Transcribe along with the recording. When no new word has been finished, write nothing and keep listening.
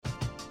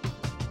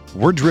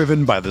We're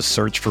driven by the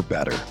search for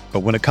better. But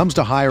when it comes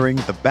to hiring,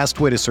 the best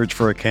way to search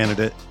for a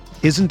candidate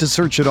isn't to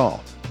search at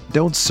all.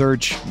 Don't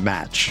search,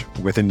 match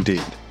with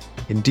Indeed.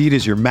 Indeed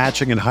is your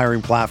matching and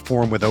hiring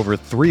platform with over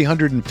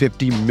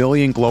 350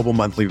 million global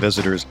monthly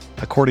visitors,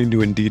 according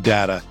to Indeed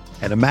data,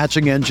 and a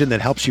matching engine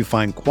that helps you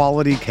find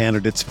quality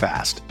candidates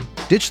fast.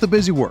 Ditch the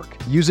busy work.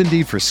 Use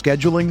Indeed for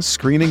scheduling,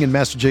 screening, and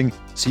messaging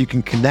so you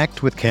can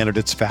connect with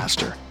candidates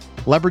faster.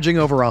 Leveraging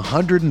over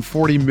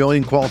 140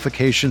 million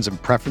qualifications and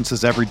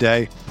preferences every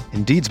day,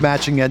 Indeed's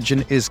matching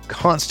engine is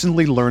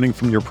constantly learning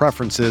from your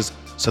preferences,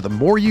 so the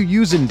more you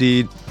use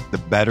Indeed, the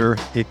better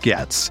it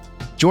gets.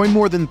 Join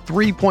more than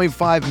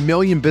 3.5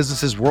 million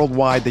businesses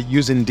worldwide that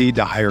use Indeed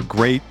to hire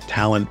great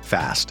talent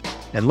fast.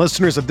 And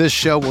listeners of this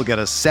show will get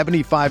a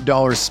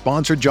 $75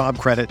 sponsored job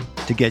credit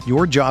to get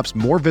your jobs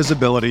more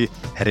visibility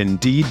at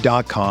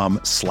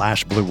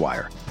Indeed.com/Blue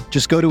Wire.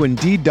 Just go to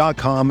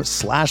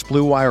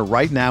Indeed.com/Blue Wire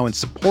right now and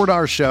support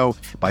our show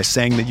by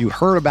saying that you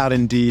heard about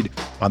Indeed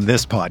on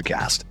this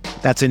podcast.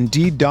 That's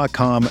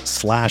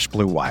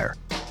Indeed.com/Blue Wire.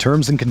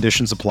 Terms and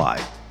conditions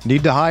apply.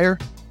 Need to hire?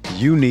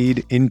 You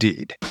need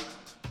Indeed.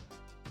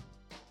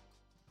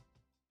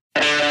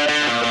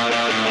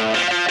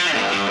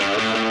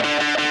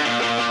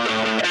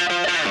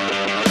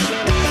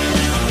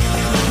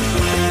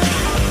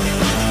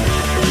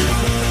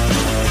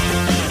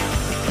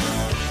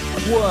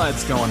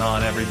 What's going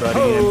on, everybody,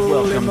 and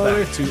welcome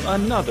back to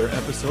another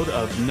episode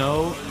of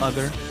No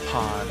Other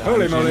Pod.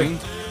 I'm Jimmy,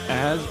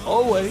 as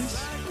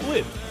always,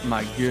 with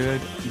my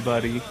good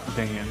buddy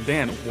Dan.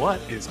 Dan,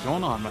 what is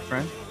going on, my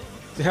friend?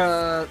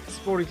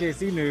 Sporty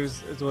KC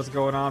News is what's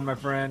going on, my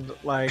friend.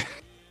 Like,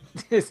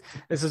 this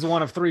is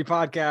one of 3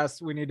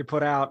 podcasts we need to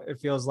put out, it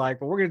feels like,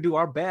 but we're going to do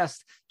our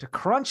best to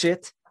crunch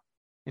it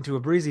into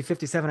a breezy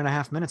 57 and a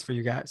half minutes for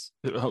you guys.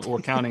 We're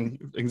counting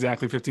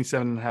exactly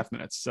 57 and a half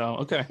minutes. So,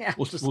 okay, yeah,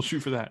 we'll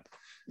shoot for that.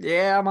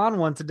 Yeah, I'm on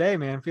one today,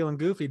 man. Feeling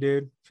goofy,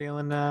 dude.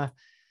 Feeling,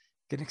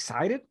 getting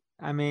excited.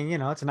 I mean, you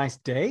know, it's a nice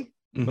day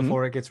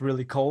before it gets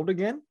really cold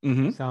again.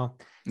 So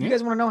you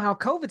guys want to know how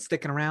COVID's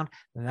sticking around?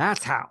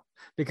 That's how,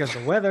 because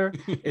the weather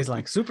is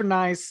like super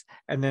nice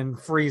and then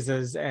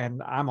freezes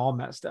and I'm all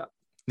messed up.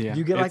 Yeah.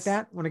 You get like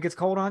that when it gets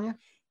cold on you?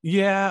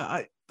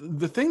 Yeah.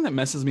 The thing that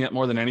messes me up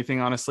more than anything,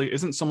 honestly,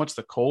 isn't so much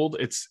the cold,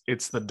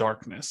 it's the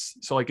darkness.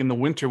 So like in the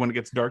winter when it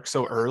gets dark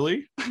so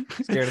early,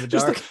 scared of the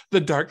dark. Just the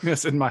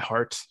darkness in my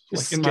heart,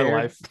 just like in my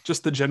life,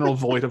 just the general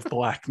void of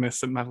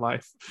blackness in my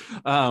life.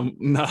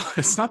 No,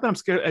 it's not that I'm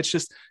scared. It's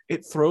just,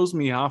 it throws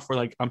me off where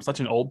like, I'm such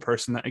an old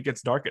person that it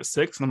gets dark at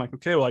 6 and I'm like,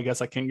 okay, well, I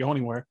guess I can't go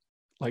anywhere.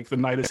 Like the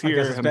night is here.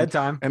 I guess it's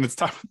bedtime. And it's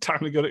time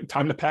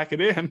to pack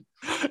it in.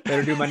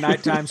 Better do my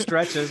nighttime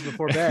stretches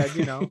before bed,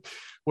 you know.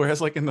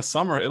 Whereas like in the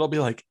summer, it'll be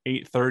like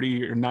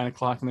 8:30 or 9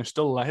 o'clock and there's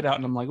still light out.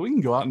 And I'm like, we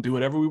can go out and do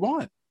whatever we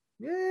want.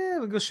 Yeah,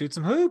 we'll go shoot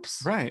some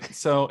hoops. Right.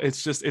 So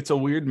it's a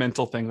weird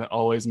mental thing that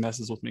always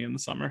messes with me in the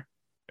summer.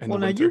 Well,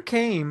 now you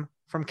came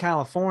from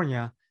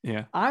California.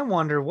 Yeah. I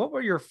wonder, what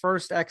were your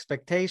first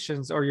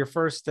expectations or your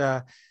first,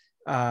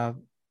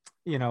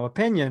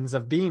 opinions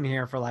of being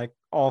here for like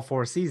all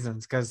 4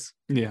 seasons? Because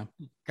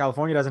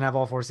California doesn't have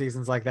all 4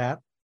 seasons like that.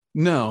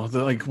 No,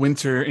 the like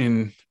winter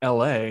in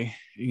LA,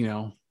 you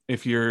know,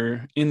 if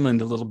you're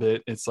inland a little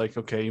bit, it's like,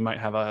 okay, you might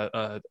have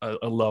a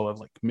low of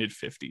like mid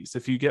 50s.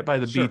 If you get by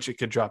the beach, it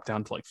could drop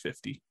down to like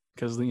 50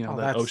 because, you know,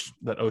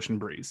 that ocean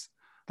breeze.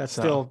 That's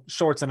still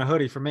shorts and a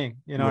hoodie for me.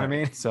 You know what I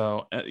mean?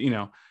 So,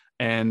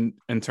 and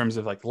in terms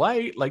of like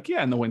light, like,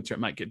 yeah, in the winter, it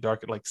might get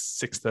dark at like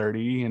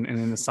 6:30 and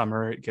in the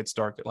summer it gets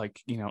dark at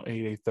like,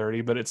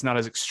 8:30, but it's not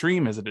as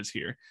extreme as it is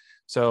here.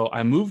 So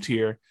I moved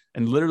here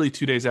and literally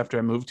 2 days after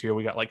I moved here,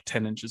 we got like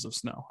 10 inches of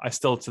snow. I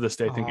still to this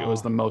day think it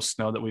was the most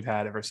snow that we've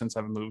had ever since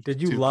I've moved.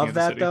 Did you love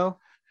that though?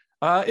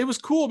 It was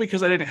cool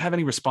because I didn't have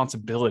any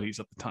responsibilities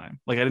at the time.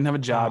 Like I didn't have a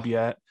job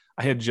yet.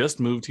 I had just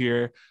moved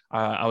here.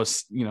 I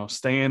was,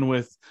 staying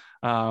with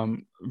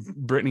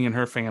Brittany and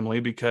her family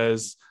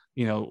because,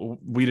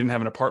 we didn't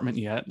have an apartment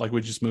yet. Like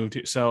we just moved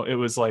here. So it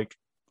was like,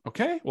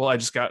 okay, well, I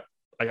got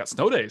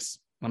snow days.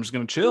 I'm just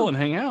going to chill and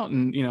hang out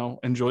and,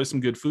 enjoy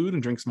some good food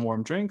and drink some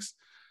warm drinks.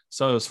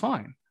 So it was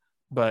fine.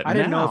 But I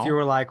didn't know if you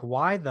were like,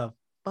 why the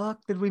fuck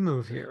did we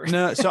move here?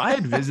 No. So I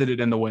had visited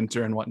in the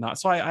winter and whatnot.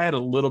 So I had a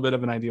little bit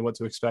of an idea what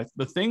to expect.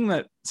 The thing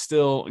that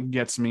still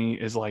gets me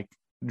is like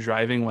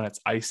driving when it's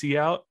icy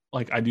out.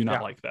 Like I do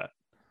not like that.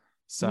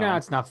 So no,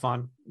 it's not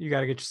fun. You got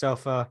to get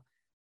yourself a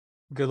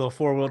good little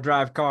 4-wheel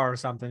drive car or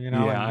something, and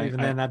even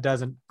then that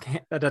doesn't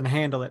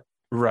handle it.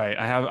 Right.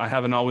 I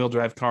have an all-wheel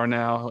drive car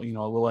now, a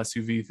little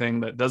SUV thing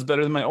that does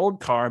better than my old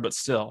car, but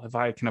still, if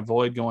I can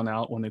avoid going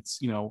out when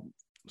it's,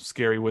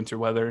 scary winter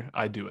weather,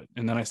 I do it.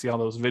 And then I see all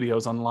those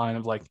videos online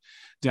of like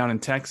down in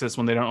Texas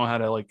when they don't know how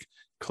to like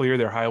clear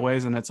their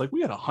highways. And it's like, we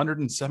had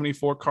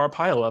 174 car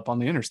pileup on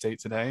the interstate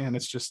today. And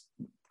it's just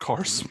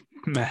cars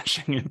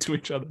smashing into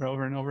each other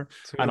over and over.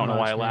 I don't know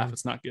why I laugh.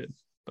 It's not good,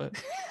 but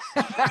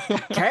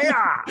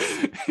chaos.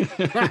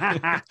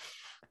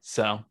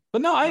 So,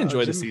 but no, I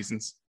enjoy the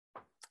seasons.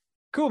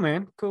 Cool,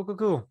 man.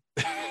 Cool.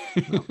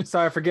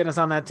 Sorry for getting us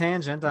on that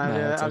tangent.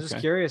 I was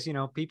just curious,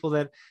 people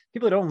that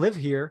don't live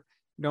here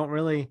don't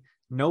really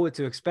know what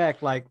to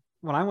expect. Like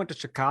when I went to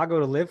Chicago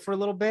to live for a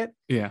little bit,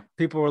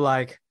 people were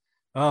like,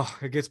 "Oh,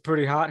 it gets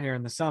pretty hot here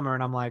in the summer."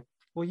 And I'm like,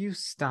 "Well, you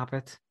stop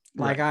it."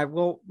 Like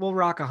we'll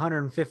rock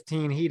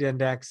 115 heat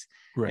index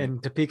in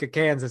Topeka,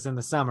 Kansas in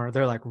the summer.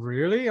 They're like,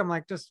 really? I'm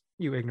like, just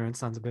you ignorant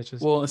sons of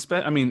bitches. Well,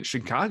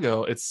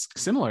 Chicago, it's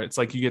similar. It's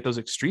like you get those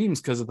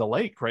extremes because of the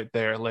lake right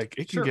there. Like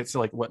it can get to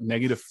like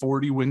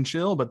 -40 wind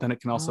chill, but then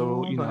it can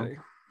also,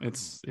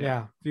 it's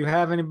if you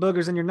have any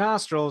boogers in your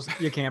nostrils,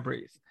 you can't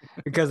breathe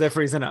because they're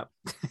freezing up.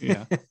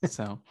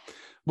 So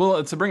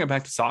well, to bring it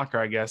back to soccer,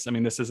 I guess. I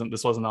mean, this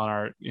wasn't on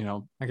our,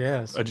 I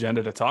guess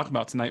agenda to talk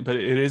about tonight, but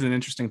it is an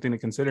interesting thing to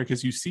consider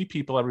because you see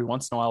people every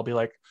once in a while be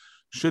like,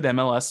 should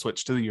MLS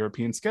switch to the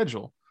European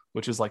schedule,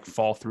 which is like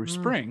fall through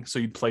spring. So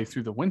you'd play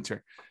through the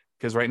winter.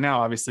 Because right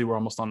now, obviously, we're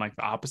almost on like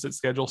the opposite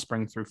schedule,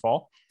 spring through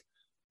fall.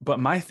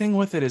 But my thing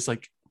with it is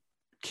like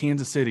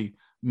Kansas City,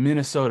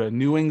 Minnesota,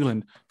 New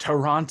England,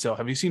 Toronto.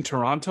 Have you seen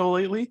Toronto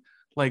lately?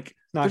 Like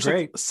there's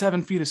great. Like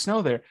 7 feet of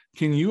snow there.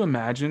 Can you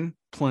imagine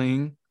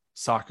playing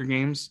soccer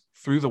games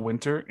through the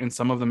winter in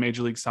some of the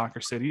Major League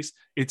Soccer cities?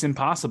 It's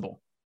impossible.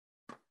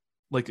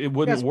 Like it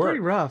wouldn't work. It's pretty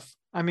rough.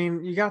 I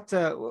mean, you got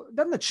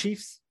doesn't the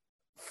Chiefs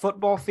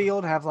football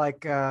field have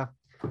like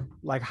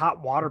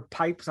hot water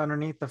pipes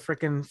underneath the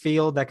freaking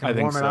field that can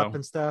warm it up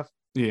and stuff?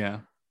 Yeah.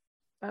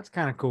 That's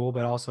kind of cool,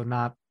 but also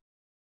not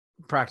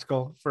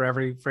practical for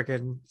every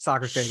freaking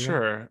soccer stadium.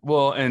 Sure.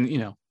 Well, and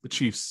the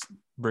Chiefs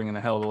bring in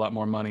a hell of a lot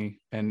more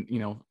money and,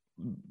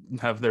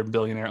 have their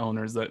billionaire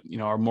owners that,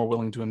 are more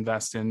willing to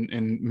invest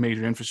in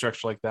major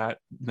infrastructure like that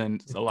than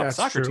a lot of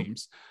soccer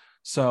teams.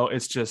 So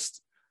it's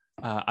just,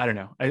 I don't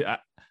know.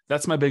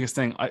 That's my biggest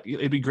thing.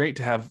 It'd be great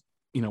to have,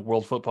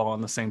 world football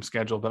on the same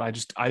schedule, but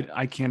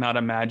I cannot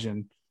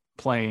imagine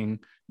playing,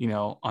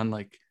 on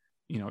like,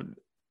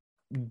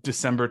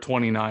 December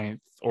 29th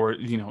or,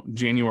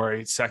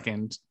 January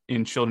 2nd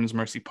in Children's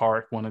Mercy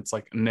Park when it's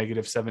like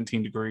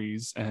 -17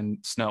 degrees and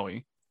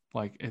snowy.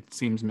 Like it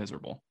seems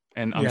miserable.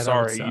 And I'm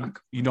sorry,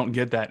 you don't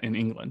get that in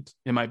England.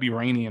 It might be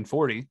rainy and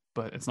 40,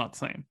 but it's not the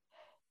same.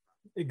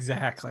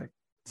 Exactly.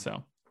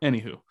 So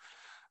anywho,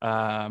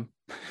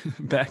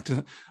 back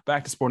to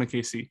Sporting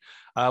KC.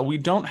 We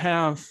don't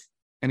have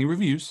any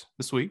reviews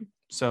this week,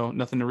 so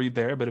nothing to read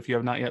there. But if you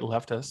have not yet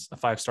left us a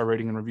 5-star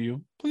rating and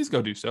review, please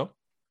go do so.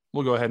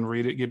 We'll go ahead and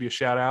read it, give you a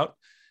shout out.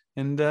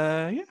 And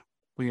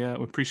we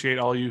appreciate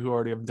all you who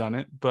already have done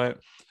it.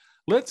 But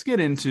let's get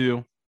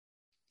into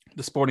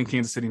the Sporting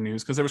Kansas City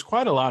news because there was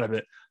quite a lot of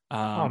it.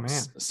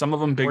 Some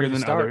of them bigger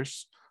than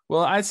others.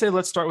 Well, I'd say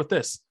let's start with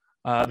this.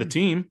 The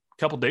team a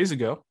couple days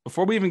ago,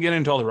 before we even get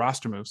into all the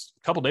roster moves,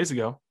 a couple days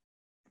ago,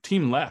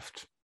 team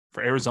left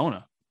for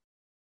Arizona.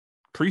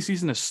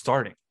 Preseason is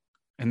starting,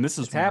 and this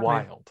is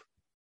wild.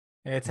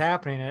 It's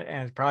happening,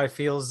 and it probably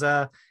feels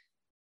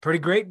pretty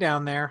great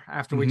down there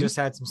after we just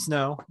had some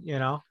snow,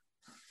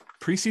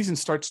 Preseason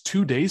starts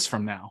 2 days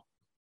from now.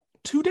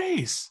 2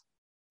 days.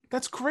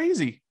 That's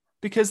crazy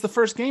because the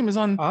first game is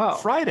on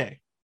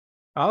Friday.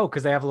 Oh,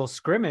 because they have a little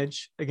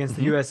scrimmage against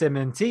the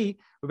USMNT.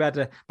 We're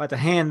about to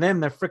hand them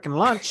their freaking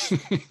lunch.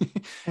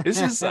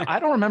 This is I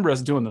don't remember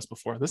us doing this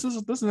before. This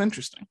is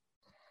interesting.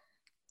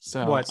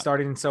 So what,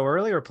 starting so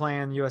early or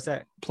playing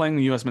USA? Playing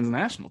the U.S. men's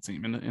national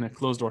team in a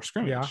closed door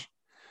scrimmage. Yeah.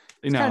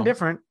 It's kind of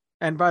different.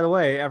 And by the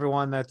way,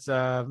 everyone that's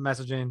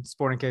messaging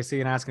Sporting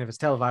KC and asking if it's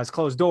televised,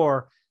 closed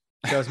door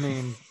does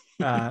mean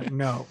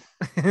no.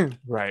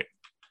 Right.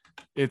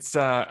 It's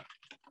I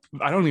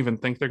don't even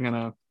think they're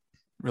gonna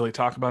really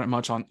talk about it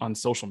much on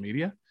social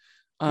media.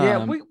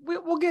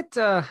 We'll get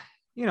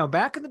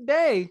back in the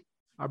day,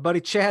 our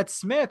buddy Chad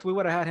Smith, we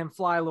would have had him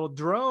fly a little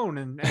drone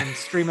and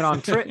stream it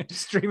on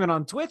streaming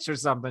on Twitch or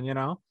something,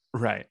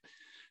 Right.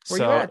 Where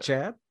you at,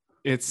 Chad?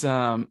 It's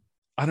I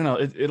don't know.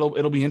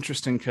 It'll be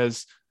interesting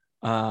because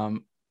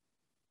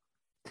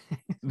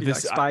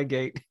this like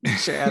Spygate.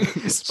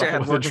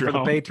 Chad working for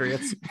the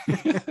Patriots.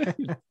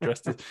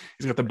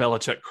 He's got the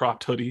Belichick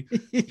cropped hoodie,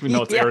 even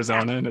though it's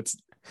Arizona and it's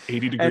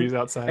 80 degrees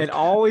outside. And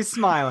always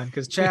smiling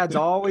because Chad's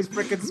always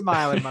freaking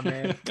smiling, my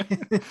man.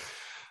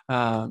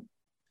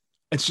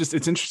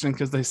 It's interesting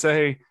because they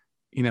say,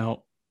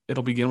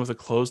 it'll begin with a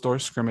closed door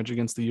scrimmage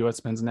against the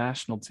U.S. men's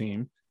national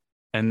team.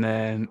 And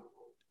then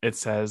it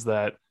says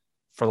that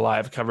for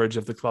live coverage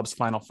of the club's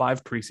final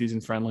 5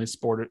 preseason friendly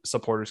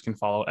supporters can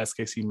follow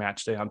SKC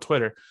Matchday on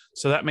Twitter.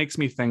 So that makes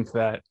me think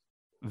that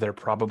they're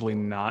probably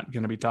not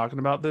going to be talking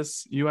about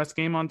this U.S.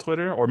 game on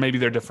Twitter, or maybe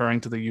they're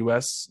deferring to the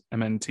U.S.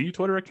 MNT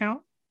Twitter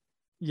account.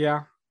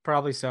 Yeah,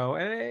 probably so.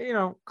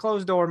 And,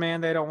 closed door,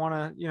 man, they don't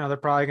want to, they're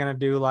probably going to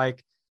do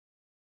like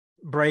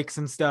breaks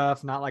and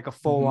stuff, not like a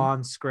full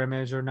on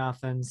scrimmage or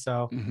nothing.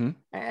 So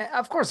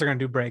of course they're going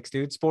to do breaks,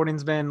 dude.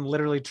 Sporting's been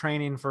literally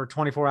training for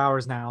 24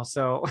 hours now.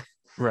 So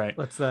Right.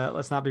 Let's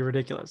not be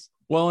ridiculous.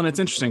 Well, and it's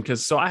interesting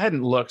because I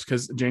hadn't looked,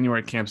 because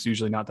January camp's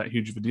usually not that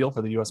huge of a deal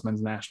for the U.S.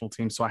 men's national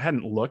team. So I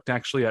hadn't looked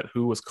actually at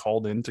who was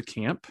called into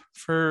camp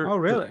for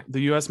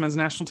the U.S. men's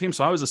national team.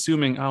 So I was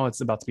assuming, it's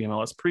about to be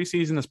MLS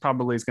preseason. This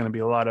probably is going to be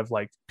a lot of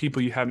like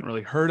people you hadn't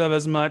really heard of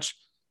as much.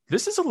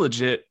 This is a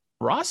legit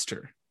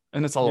roster.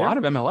 And it's a lot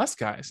of MLS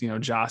guys,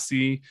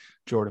 Jossie,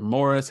 Jordan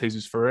Morris,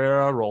 Jesus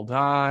Ferreira,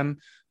 Roldan,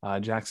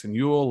 Jackson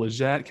Ewell,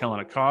 Lizette, Kellen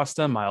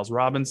Acosta, Miles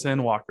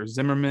Robinson, Walker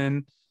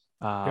Zimmerman.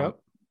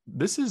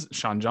 This is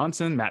Sean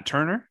Johnson, Matt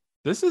Turner.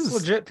 This is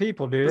legit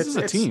people, dude. This is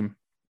a team.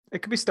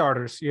 It could be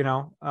starters,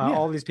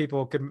 all these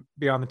people could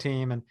be on the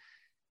team. And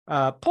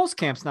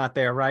Pulsecamp's not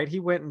there, right?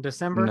 He went in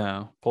December.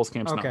 No,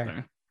 Pulsecamp's not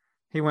there.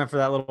 He went for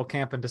that little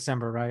camp in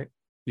December, right?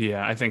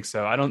 Yeah, I think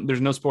so. There's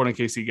no Sporting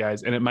KC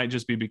guys, and it might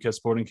just be because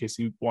Sporting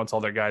KC wants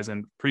all their guys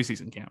in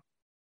preseason camp.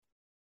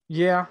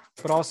 Yeah,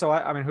 but also,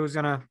 I mean,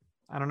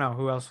 I don't know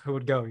who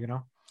would go,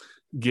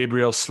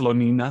 Gabriel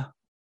Slonina.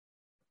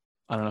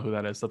 I don't know who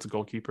that is. That's a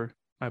goalkeeper.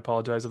 I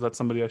apologize if that's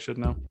somebody I should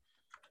know,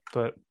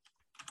 but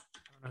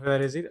I don't know who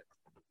that is either.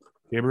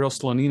 Gabriel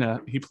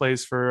Slonina. He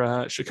plays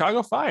for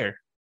Chicago Fire.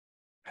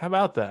 How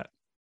about that?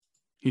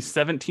 He's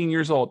 17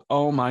 years old.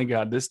 Oh my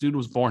God. This dude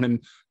was born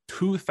in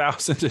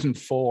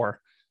 2004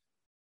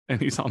 and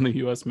he's on the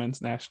U.S.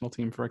 men's national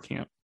team for a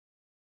camp.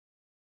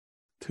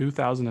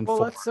 2004.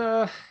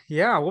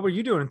 Well, what were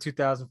you doing in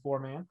 2004,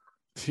 man?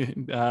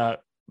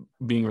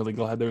 Being really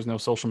glad there was no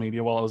social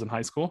media while I was in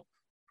high school.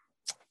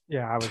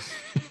 Yeah,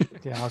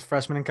 I was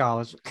freshman in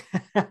college.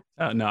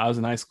 No, I was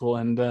in high school,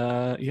 and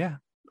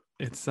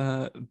it's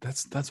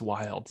that's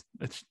wild.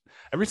 It's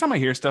every time I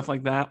hear stuff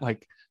like that,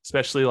 like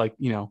especially like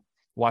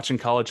watching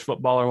college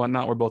football or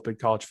whatnot. We're both big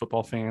college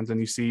football fans, and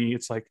you see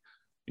it's like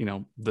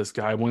this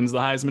guy wins the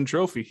Heisman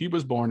Trophy. He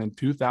was born in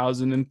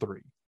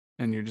 2003,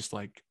 and you're just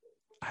like,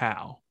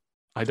 how?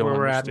 I don't. Where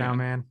we're understand. at now,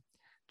 man.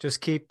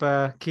 Just keep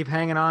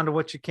hanging on to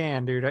what you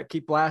can, dude.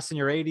 Keep blasting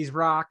your 80s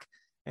rock,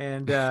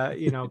 and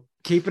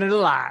keeping it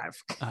alive.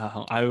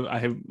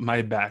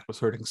 My back was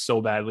hurting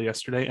so badly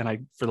yesterday, and I,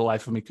 for the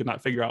life of me, could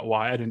not figure out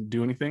why. I didn't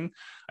do anything.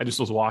 I just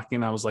was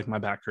walking. I was like, my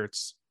back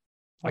hurts.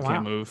 I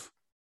can't move.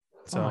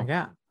 So, oh my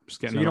God. Just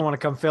getting. So you don't want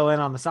to come fill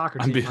in on the soccer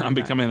team. I'm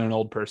becoming an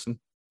old person.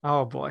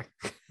 Oh boy.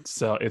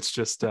 So it's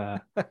just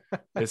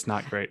it's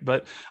not great.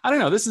 But I don't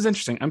know. This is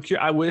interesting. I'm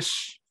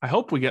curious. I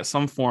hope we get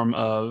some form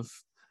of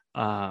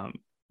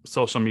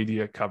social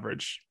media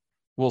coverage.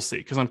 We'll see.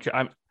 Because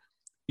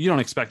you don't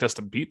expect us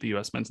to beat the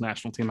U.S. men's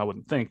national team, I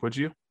wouldn't think, would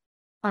you?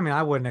 I mean,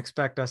 I wouldn't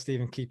expect us to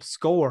even keep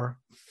score,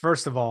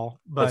 first of all.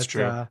 But that's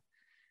true.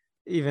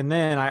 Even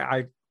then,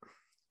 I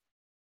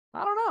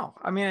don't know.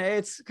 I mean,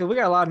 it's because we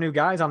got a lot of new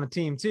guys on the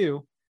team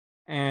too.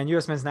 And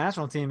U.S. men's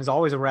national team is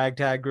always a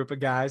ragtag group of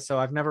guys. So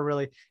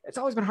it's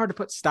always been hard to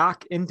put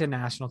stock into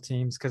national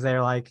teams because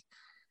they're like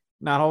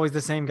not always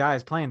the same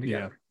guys playing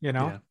together,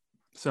 Yeah.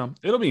 So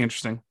it'll be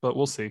interesting, but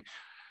we'll see.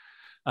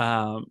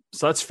 So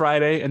that's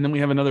Friday, and then we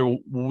have another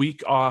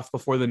week off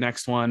before the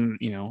next one,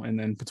 and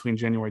then between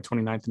January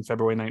 29th and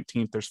February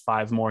 19th, there's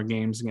 5 more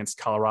games against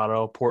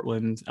Colorado,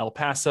 Portland, El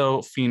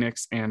Paso,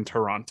 Phoenix, and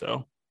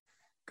Toronto.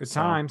 Good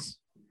times.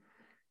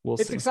 We'll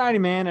see. It's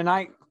exciting, man. And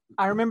I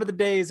remember the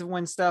days of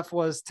when stuff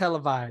was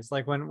televised,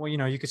 like when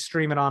you could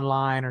stream it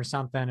online or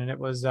something, and it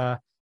was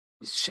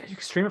you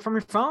could stream it from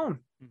your phone.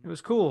 It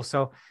was cool.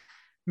 So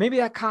maybe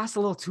that costs a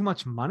little too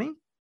much money.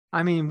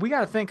 I mean, we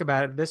got to think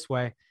about it this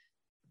way.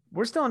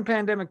 We're still in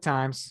pandemic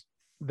times.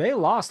 They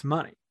lost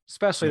money,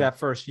 especially that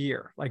first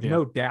year,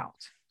 no doubt.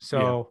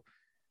 So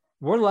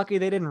we're lucky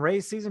they didn't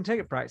raise season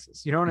ticket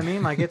prices. You know what I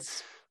mean? Like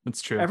it's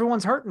true.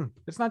 Everyone's hurting.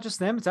 It's not just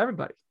them, it's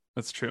everybody.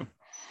 That's true.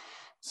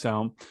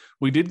 So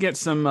we did get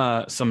some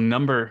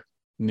number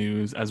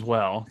news as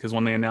well, because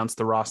when they announced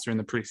the roster in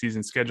the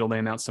preseason schedule, they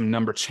announced some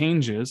number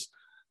changes.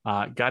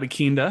 Gadi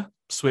Kinda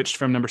switched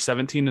from number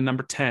 17 to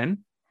number 10.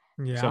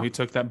 Yeah. So he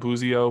took that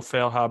Buzio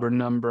Feilhaber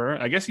number.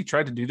 I guess he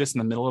tried to do this in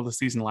the middle of the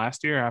season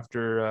last year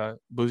after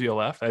Buzio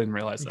left. I didn't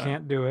realize that. You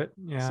can't do it.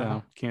 Yeah.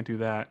 So can't do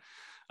that.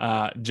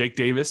 Jake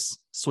Davis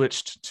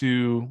switched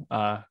to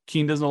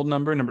Kinda's old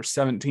number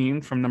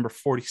 17 from number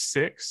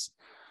 46.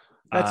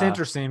 That's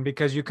interesting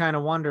because you kind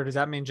of wonder, does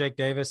that mean Jake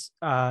Davis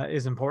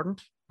is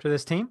important to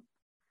this team?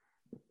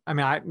 I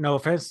mean, no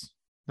offense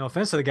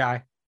to the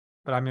guy,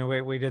 but I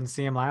mean, we didn't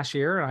see him last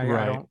year. I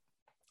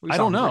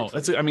don't know.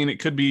 It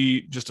could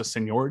be just a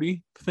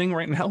seniority thing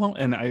right now.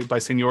 And by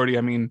seniority,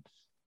 I mean,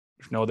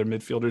 there's no other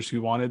midfielders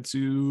who wanted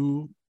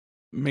to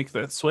make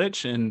that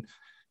switch. And,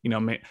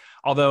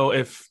 although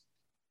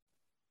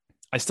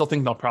I still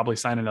think they'll probably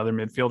sign another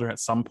midfielder at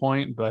some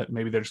point, but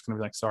maybe they're just going to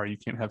be like, sorry, you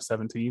can't have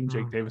 17.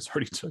 Jake Davis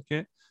already took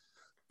it.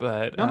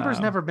 But number's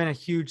never been a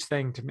huge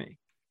thing to me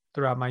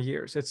throughout my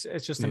years. It's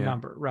just a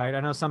number, right? I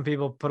know some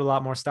people put a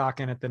lot more stock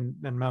in it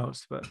than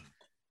most, but.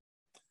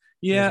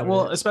 Yeah,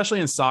 well, especially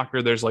in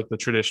soccer, there's like the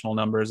traditional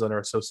numbers that are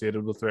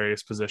associated with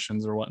various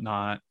positions or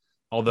whatnot.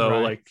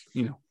 Although,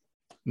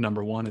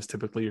 number 1 is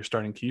typically your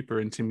starting keeper,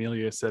 and Tim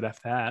Melia said,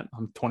 "F that,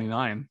 I'm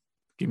 29.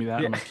 Give me that,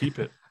 I'm gonna keep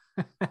it."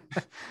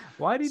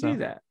 Why do you do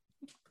that?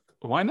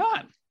 Why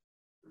not?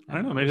 I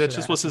don't know. Maybe that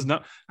just was his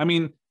no. I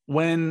mean,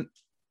 when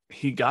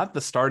he got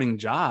the starting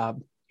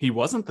job, he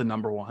wasn't the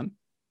number one.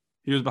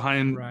 He was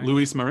behind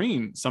Luis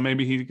Marin. So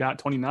maybe he got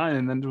 29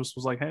 and then just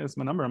was like, hey, that's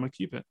my number. I'm going to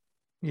keep it.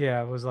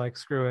 Yeah, it was like,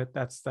 screw it.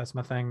 That's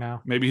my thing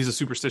now. Maybe he's a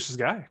superstitious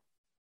guy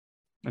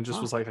and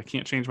just was like, I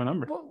can't change my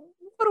number. Well,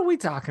 what are we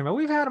talking about?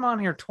 We've had him on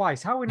here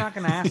twice. How are we not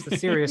going to ask the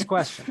serious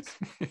questions?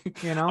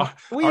 You know,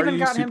 we even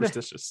got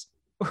superstitious?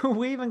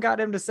 We even got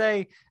him to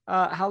say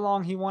how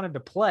long he wanted to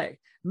play.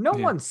 No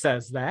one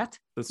says that.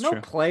 That's no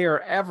true. Player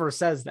ever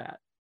says that.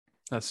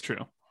 That's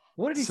true.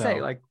 What did he say?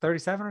 Like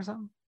 37 or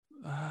something?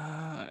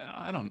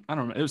 I don't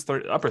know. It was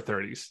upper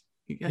 30s.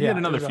 He had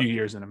another few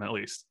years in him at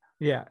least.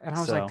 Yeah. And I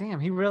was like, damn,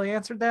 he really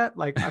answered that?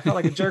 Like, I felt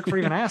like a jerk for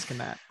even asking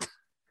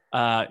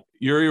that.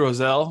 Yuri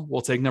Rosell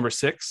will take number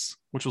 6,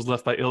 which was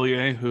left by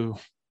Ilya, who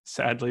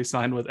sadly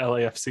signed with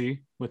LAFC,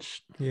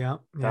 which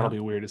that'll be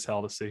weird as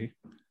hell to see.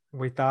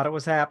 We thought it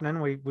was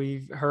happening.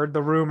 We heard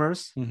the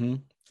rumors. Mm-hmm.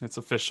 It's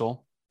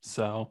official.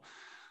 So,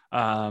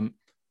 and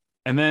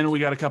then we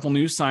got a couple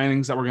new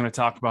signings that we're going to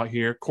talk about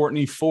here.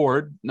 Courtney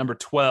Ford, number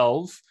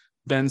 12,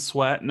 Ben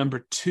Sweat,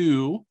 number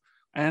 2,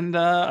 and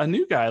a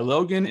new guy,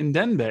 Logan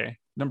Ndenbe,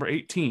 number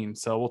 18.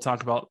 So we'll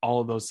talk about all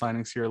of those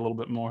signings here a little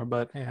bit more.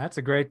 But yeah, that's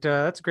a great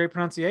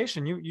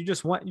pronunciation. You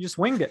just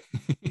winged it.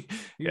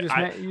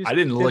 I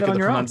didn't look at the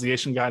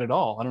pronunciation guide at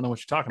all. I don't know what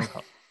you're talking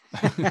about.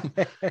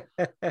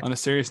 On a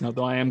serious note,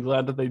 though, I am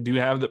glad that they do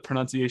have the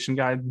pronunciation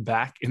guide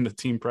back in the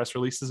team press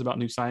releases about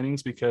new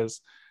signings,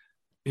 because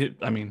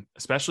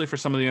especially for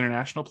some of the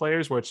international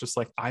players where it's just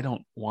like, I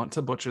don't want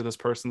to butcher this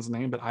person's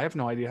name, but I have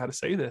no idea how to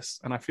say this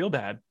and I feel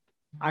bad.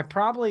 I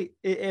probably,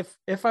 if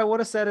I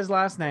would have said his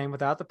last name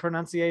without the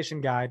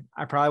pronunciation guide,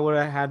 I probably would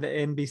have had the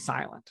N be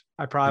silent.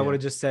 I probably would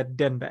have just said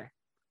Denbe.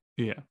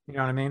 Yeah. You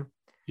know what I mean?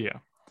 Yeah.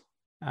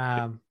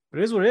 But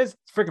it is what it is.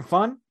 It's freaking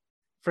fun.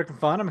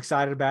 I'm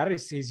excited about it.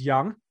 He's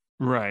young.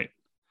 Right.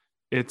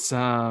 It's,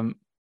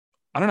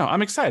 I don't know.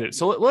 I'm excited.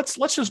 So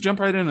let's just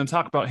jump right in and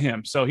talk about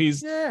him. So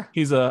he's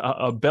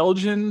a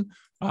Belgian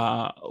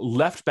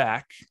left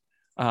back,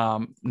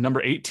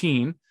 number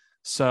 18.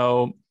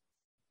 So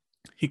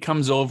he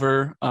comes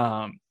over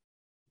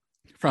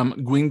from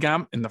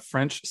Guingamp in the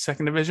French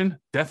second division.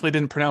 Definitely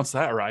didn't pronounce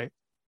that right.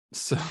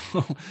 So,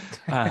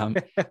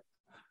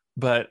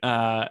 but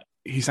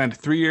he signed a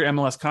 3-year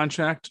MLS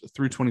contract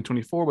through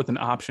 2024 with an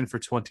option for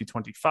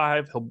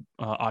 2025. He'll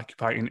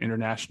occupy an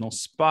international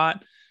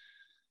spot.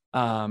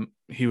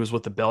 He was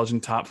with the Belgian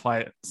top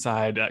flight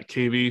side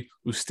KV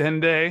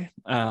Oostende.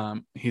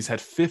 He's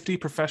had 50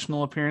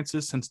 professional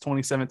appearances since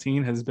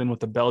 2017, has been with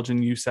the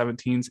Belgian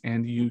U17s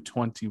and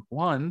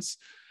U21s.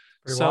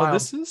 Pretty wild.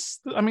 This is,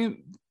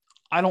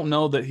 I don't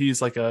know that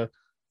he's like a,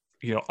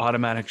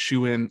 automatic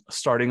shoe-in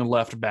starting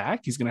left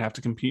back. He's going to have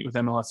to compete with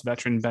MLS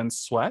veteran Ben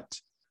Sweat.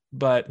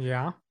 But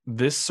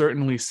this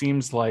certainly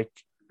seems like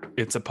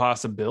it's a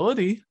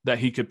possibility that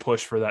he could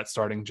push for that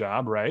starting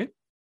job, right?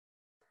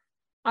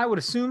 I would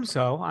assume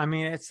so.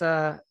 It's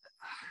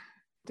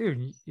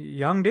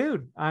young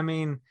dude. How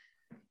many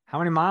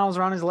miles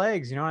are on his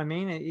legs? You know what I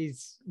mean?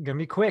 He's going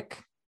to be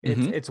quick.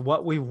 It's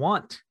what we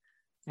want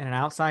in an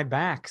outside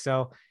back.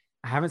 So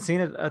I haven't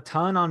seen a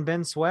ton on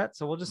Ben Sweat.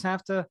 So we'll just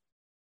have to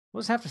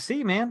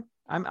see, man.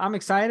 I'm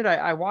excited.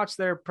 I watched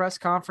their press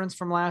conference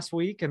from last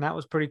week, and that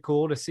was pretty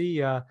cool to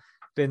see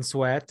Ben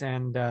Sweat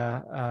and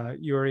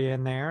Yuri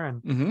in there,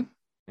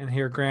 and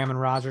hear Graham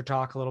and Roger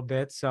talk a little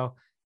bit. So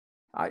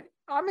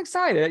I'm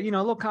excited. A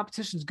little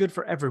competition is good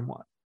for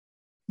everyone.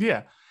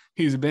 Yeah,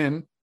 he's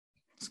been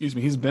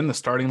the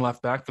starting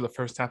left back for the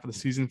first half of the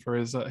season for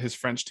his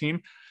French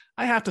team.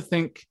 I have to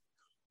think,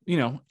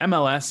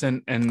 MLS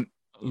and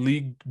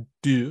Ligue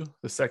 2,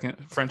 the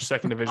French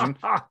second division.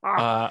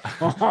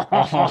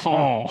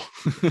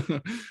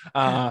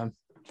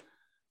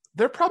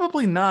 They're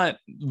probably not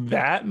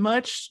that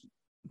much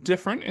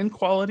different in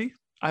quality,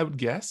 I would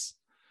guess.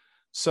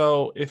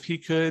 So if he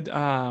could,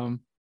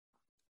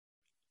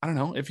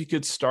 if he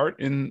could start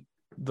in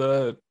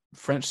the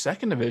French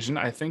second division,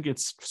 I think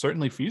it's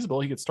certainly feasible.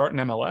 He could start in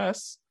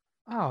MLS.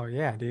 Oh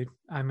yeah, dude.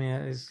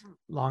 As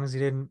long as he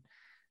didn't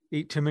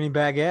eat too many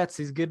baguettes,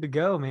 he's good to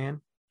go,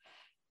 man.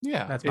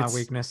 Yeah, that's my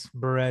weakness.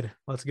 Bread.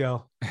 Let's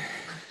go.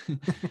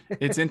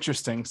 It's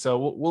interesting.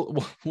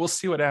 So we'll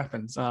see what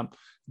happens.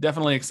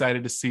 Definitely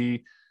excited to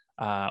see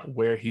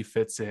where he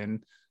fits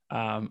in.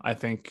 I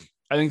think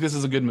this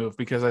is a good move,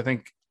 because I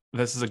think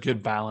this is a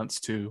good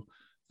balance to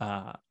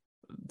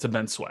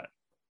Ben Sweat.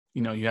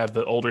 You have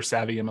the older,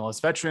 savvy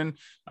MLS veteran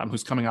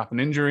who's coming off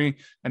an injury,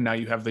 and now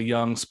you have the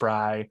young,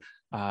 spry,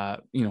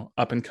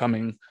 up and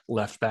coming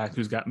left back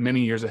who's got many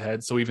years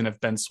ahead. So even if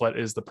Ben Sweat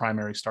is the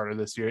primary starter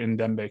this year,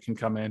 Ndenbe can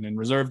come in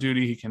reserve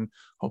duty. He can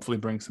hopefully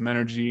bring some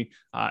energy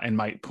and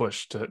might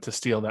push to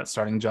steal that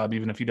starting job,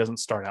 even if he doesn't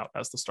start out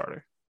as the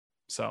starter.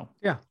 So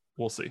yeah,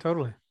 we'll see.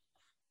 Totally.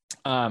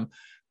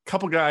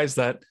 Couple guys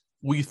that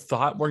we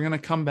thought were going to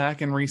come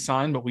back and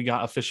re-sign, but we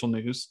got official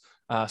news.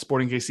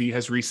 Sporting KC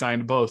has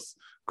re-signed both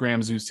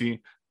Graham Zusi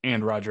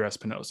and Roger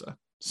Espinoza.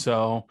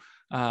 So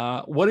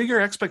what are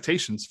your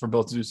expectations for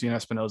both Zusi and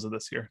Espinoza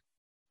this year?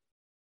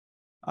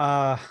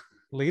 Uh,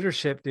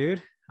 Leadership,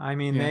 dude. I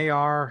mean, Yeah. they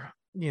are,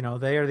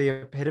 they are the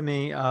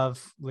epitome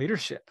of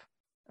leadership.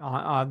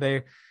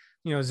 They,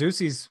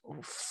 Zusi's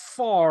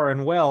far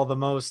and well the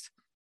most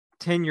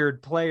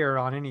tenured player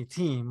on any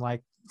team,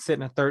 like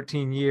sitting at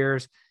 13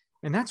 years,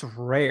 and that's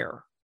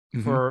rare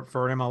for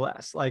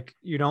MLS. Like,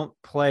 you don't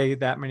play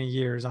that many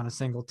years on a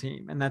single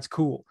team, and that's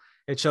cool.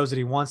 It shows that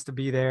he wants to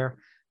be there.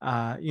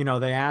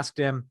 They asked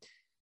him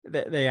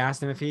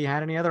if he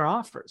had any other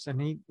offers,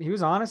 and he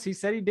was honest. He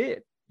said he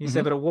did. He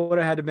said, but it would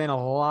have had to been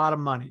a lot of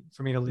money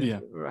for me to leave. Yeah.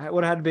 It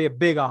would have had to be a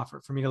big offer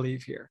for me to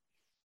leave here.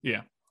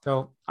 Yeah.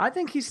 So I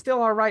think he's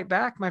still our right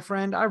back, my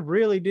friend. I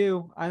really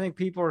do. I think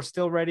people are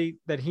still ready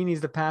that he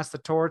needs to pass the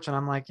torch. And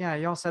I'm like, yeah,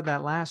 y'all said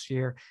that last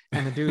year.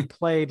 And the dude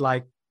played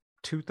like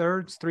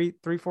 2/3,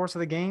 3/4 of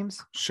the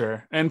games.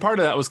 Sure. And part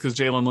of that was because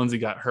Jalen Lindsey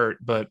got hurt.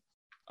 But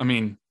I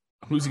mean,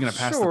 who's he going to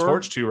pass the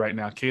torch to right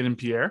now? Caden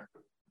Pierre?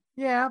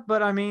 Yeah,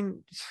 but I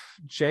mean,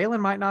 Jalen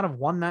might not have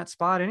won that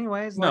spot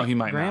anyways. No, he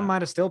might Graham not.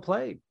 might have still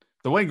played.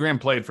 The way Graham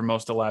played for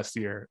most of last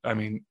year, I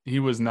mean, he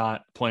was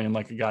not playing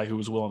like a guy who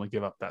was willing to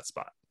give up that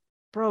spot.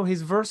 Bro,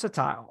 he's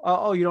versatile.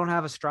 Oh, you don't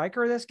have a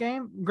striker this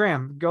game?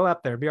 Graham, go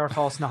up there, be our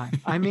false nine.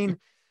 I mean,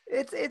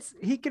 it's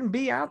he can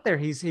be out there.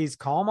 He's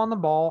calm on the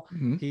ball.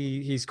 Mm-hmm.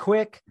 He's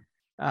quick.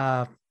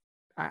 I'm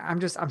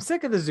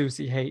sick of the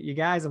Zusi hate, you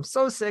guys. I'm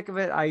so sick of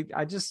it. I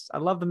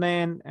love the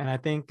man, and I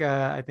think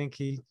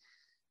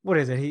what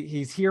is it?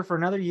 He's here for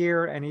another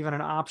year and even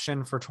an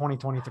option for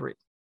 2023.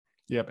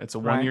 Yep, it's a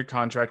 1-year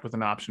contract with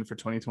an option for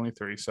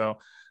 2023. So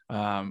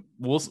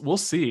we'll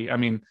see. I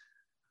mean,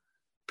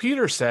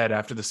 Peter said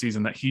after the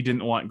season that he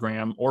didn't want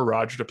Graham or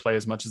Roger to play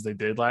as much as they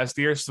did last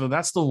year. So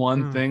that's the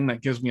one thing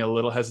that gives me a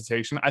little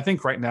hesitation. I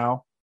think right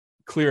now,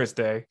 clear as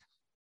day,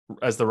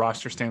 as the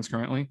roster stands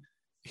currently,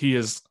 he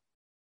is,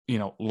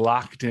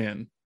 locked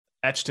in,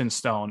 etched in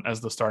stone as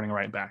the starting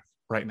right back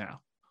right now.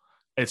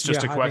 It's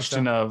just a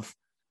question of,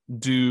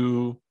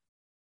 do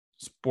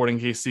Sporting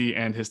KC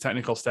and his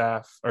technical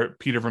staff, or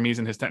Peter Vermes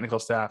and his technical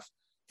staff,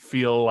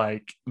 feel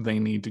like they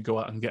need to go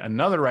out and get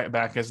another right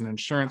back as an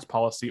insurance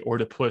policy, or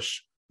to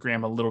push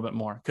Graham a little bit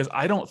more? Because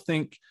I don't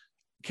think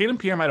Caden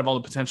Pierre might have all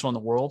the potential in the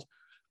world.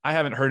 I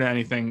haven't heard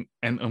anything,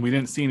 and we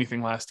didn't see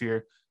anything last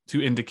year to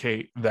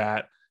indicate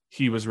that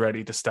he was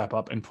ready to step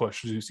up and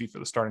push Zusi for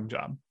the starting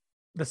job.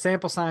 The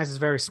sample size is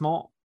very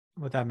small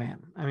with that man.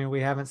 I mean, we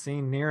haven't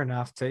seen near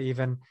enough to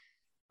even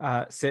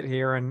sit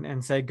here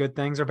and say good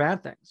things or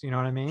bad things. You know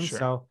what I mean? Sure.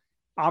 So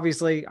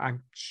obviously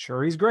I'm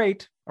sure he's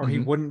great, or he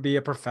wouldn't be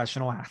a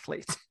professional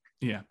athlete.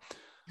 Yeah.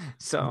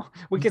 So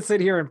we can sit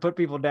here and put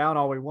people down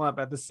all we want,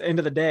 but at the end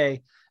of the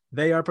day,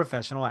 they are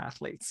professional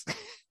athletes.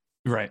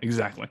 Right.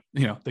 Exactly.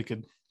 They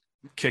could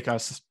kick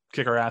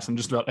our ass in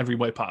just about every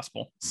way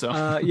possible.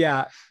 So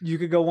yeah, you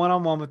could go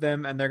one-on-one with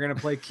them and they're going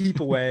to play keep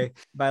away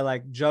by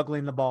like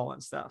juggling the ball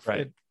and stuff. Right.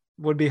 It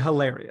would be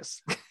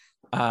hilarious.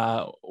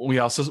 We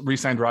also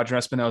re-signed Roger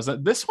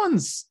Espinoza. This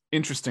one's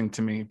interesting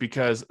to me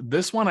because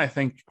this one, I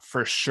think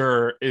for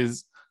sure,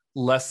 is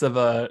less of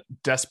a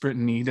desperate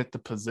need at the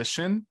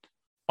position,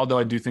 although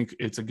I do think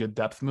it's a good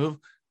depth move,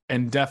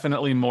 and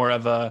definitely more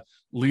of a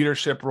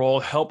leadership role,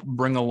 help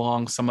bring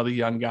along some of the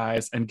young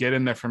guys and get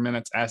in there for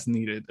minutes as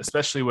needed,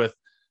 especially with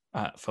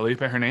Felipe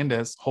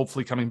Hernandez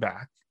hopefully coming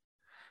back.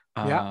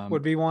 Yeah,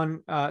 would be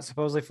one.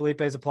 Supposedly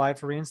Felipe's applied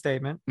for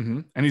reinstatement. Mm-hmm.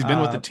 And he's been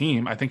with the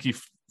team. I think he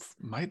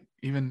might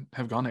even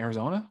have gone to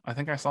Arizona. I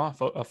think I saw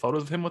a photo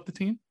of him with the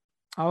team.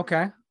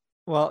 Okay.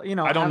 Well,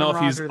 I don't know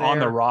if he's on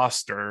the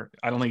roster.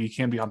 I don't think he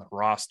can be on the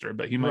roster,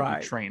 but he might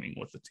be training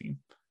with the team.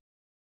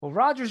 Well,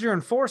 Roger's your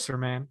enforcer,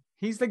 man.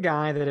 He's the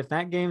guy that if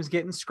that game's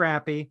getting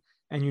scrappy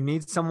and you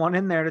need someone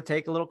in there to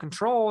take a little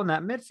control in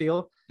that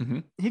midfield,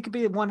 he could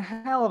be one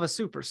hell of a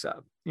super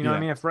sub. You know what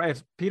I mean?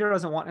 If Peter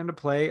doesn't want him to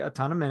play a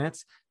ton of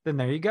minutes, then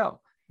there you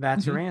go.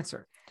 That's your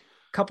answer.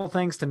 Couple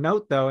things to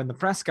note, though, in the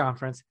press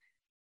conference,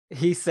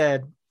 he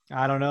said,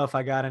 I don't know if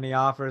I got any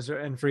offers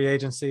in free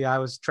agency. I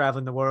was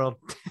traveling the world.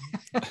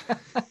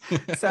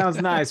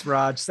 Sounds nice,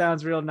 Raj.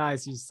 Sounds real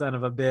nice, you son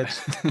of a bitch.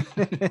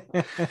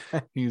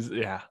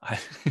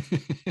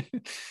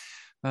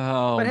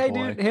 Oh, but hey,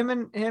 boy. dude, him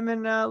and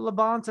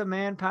Labonta,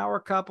 man, power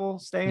couple,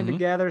 staying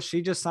together.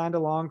 She just signed a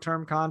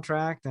long-term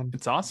contract, and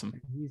it's awesome.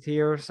 He's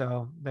here,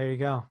 so there you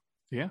go.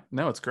 Yeah,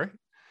 no, it's great.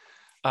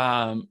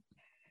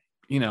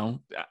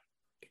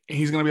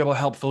 He's going to be able to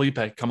help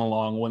Felipe come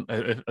along when,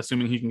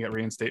 assuming he can get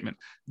reinstatement.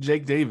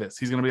 Jake Davis,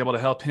 he's going to be able to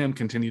help him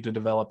continue to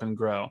develop and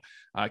grow.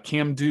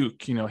 Cam Duke,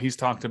 he's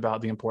talked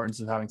about the importance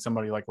of having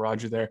somebody like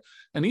Roger there,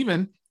 and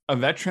even a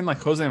veteran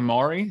like Jose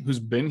Mari, who's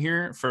been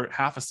here for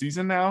half a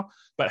season now,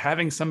 but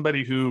having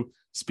somebody who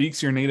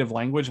speaks your native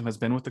language and has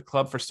been with the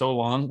club for so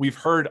long. We've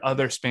heard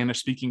other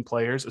Spanish-speaking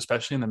players,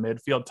 especially in the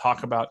midfield,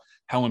 talk about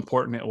how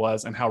important it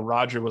was and how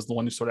Roger was the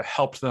one who sort of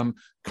helped them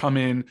come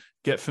in,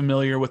 get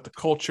familiar with the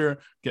culture,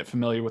 get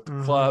familiar with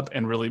the club,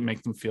 and really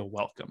make them feel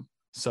welcome.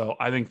 So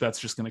I think that's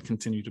just going to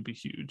continue to be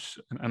huge.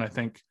 And I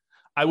think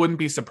I wouldn't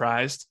be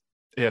surprised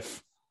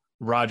if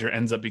Roger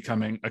ends up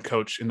becoming a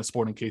coach in the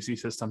Sporting KC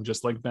system,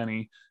 just like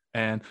Benny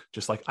and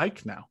just like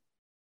Ike now.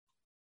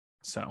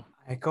 So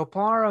Ike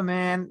Opara,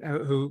 man,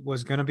 who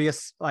was going to be a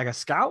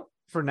scout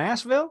for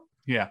Nashville.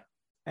 Yeah.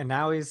 And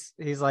now he's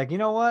like, you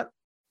know what?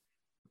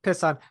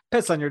 Piss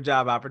on your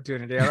job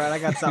opportunity. All right. I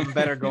got something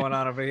better going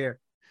on over here.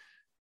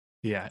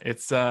 Yeah.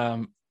 It's,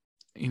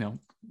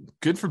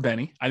 good for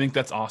Benny. I think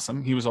that's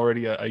awesome. He was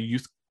already a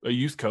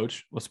youth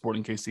coach with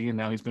Sporting KC, and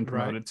now he's been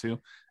promoted to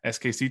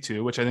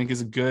SKC2, which I think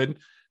is a good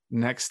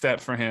next step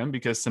for him,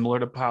 because similar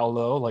to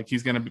Paolo, like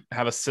he's going to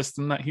have a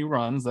system that he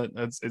runs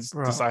that's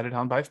decided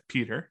on by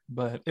Peter.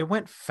 But it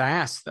went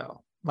fast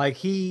though. Like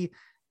he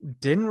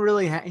didn't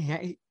really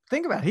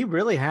think about it. He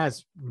really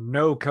has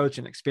no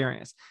coaching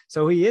experience.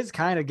 So he is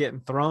kind of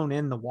getting thrown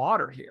in the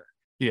water here.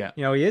 Yeah.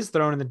 He is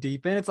thrown in the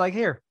deep end. It's like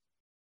here,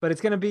 but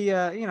it's going to be,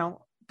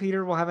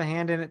 Peter will have a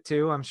hand in it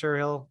too. I'm sure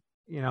he'll,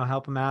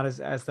 help him out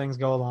as things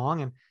go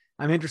along. And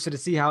I'm interested to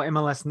see how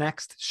MLS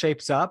Next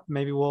shapes up.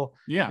 Maybe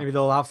maybe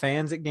they'll allow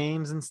fans at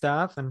games and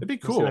stuff, and it'd be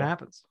cool. See what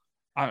happens.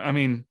 I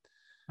mean,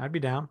 I'd be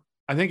down.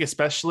 I think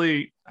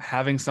especially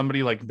having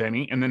somebody like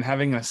Benny and then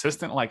having an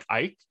assistant like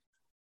Ike,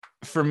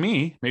 for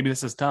me, maybe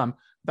this is dumb,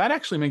 that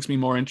actually makes me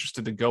more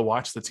interested to go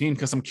watch the team,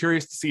 because I'm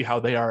curious to see how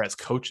they are as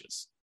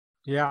coaches.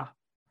 Yeah.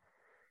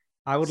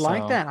 I would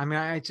like that. I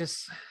mean,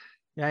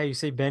 you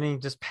see Benny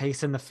just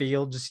pacing the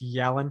field, just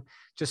yelling,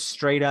 just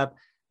straight up,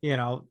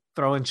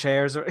 throwing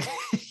chairs or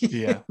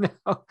yeah.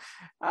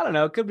 I don't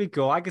know. It could be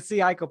cool. I could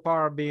see Ike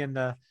Opara being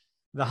the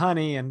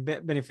honey and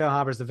Benny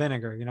Feilhaber's the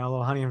vinegar, a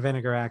little honey and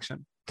vinegar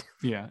action.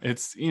 Yeah.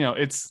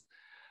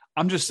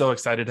 I'm just so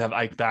excited to have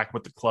Ike back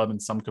with the club in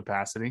some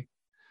capacity.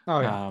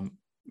 Oh yeah.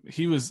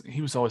 He was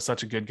always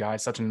such a good guy,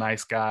 such a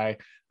nice guy.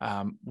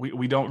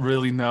 We don't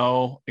really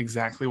know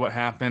exactly what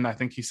happened. I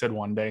think he said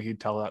one day he'd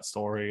tell that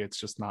story. It's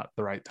just not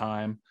the right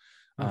time.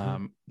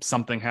 Mm-hmm.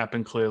 Something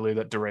happened clearly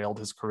that derailed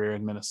his career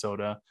in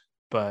Minnesota,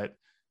 but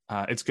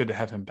it's good to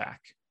have him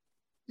back.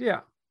 Yeah.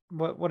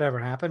 Whatever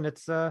happened,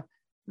 it's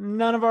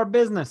none of our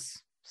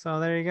business. So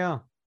there you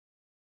go.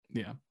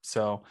 Yeah.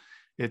 So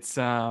it's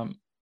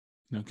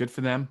good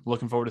for them.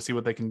 Looking forward to see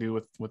what they can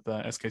do with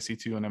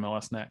SKC2 and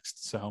MLS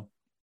Next. So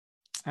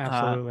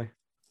absolutely.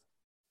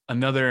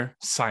 Another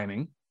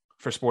signing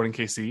for Sporting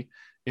KC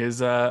is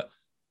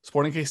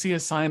Sporting KC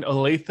has signed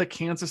Olathe,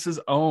 Kansas's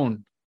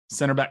own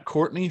center back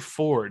Courtney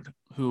Ford,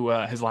 who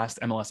his last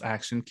MLS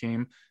action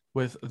came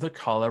with the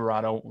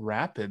Colorado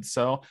Rapids.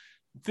 So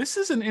this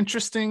is an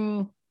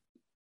interesting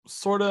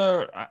sort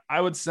of, I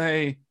would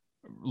say,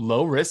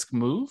 low risk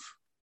move,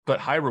 but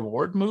high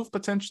reward move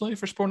potentially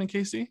for Sporting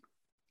KC.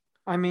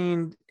 I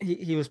mean,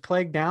 he was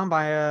plagued down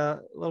by a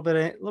little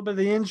bit of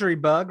the injury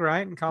bug,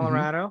 right, in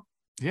Colorado.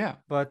 Mm-hmm. Yeah.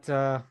 But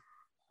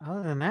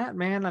other than that,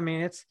 man, I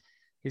mean,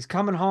 he's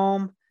coming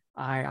home.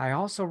 I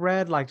also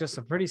read like just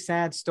a pretty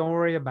sad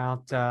story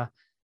about,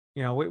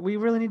 we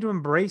really need to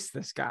embrace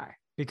this guy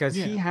because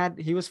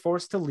he was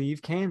forced to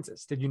leave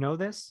Kansas. Did you know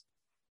this?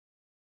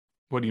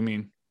 What do you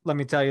mean? Let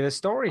me tell you this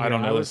story. I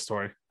don't know this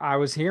story. I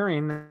was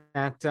hearing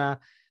that,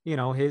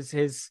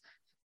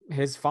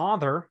 his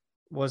father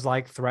was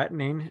like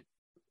threatening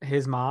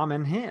his mom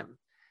and him.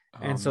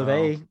 And so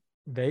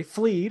they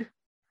fled,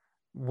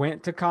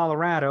 went to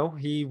Colorado.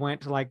 He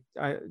went to like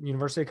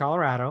University of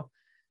Colorado,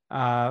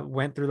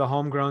 went through the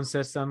homegrown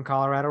system,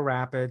 Colorado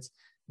Rapids,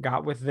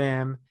 got with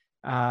them.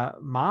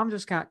 Mom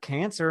just got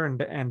cancer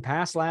and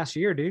passed last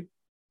year, dude.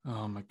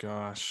 Oh my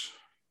gosh.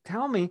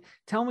 Tell me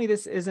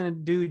this isn't a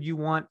dude you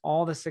want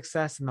all the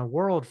success in the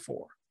world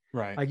for.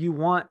 Right. Like you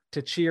want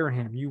to cheer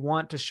him. You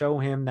want to show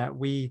him that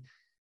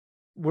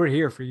we're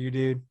here for you,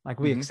 dude. Like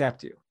we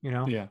accept you,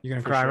 Yeah. You're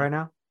going to cry right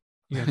now?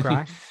 You going to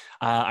cry?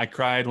 I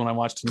cried when I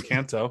watched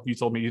Encanto. You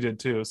told me you did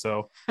too.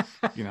 So,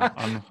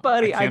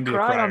 buddy, I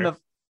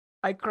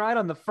cried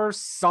on the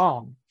first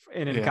song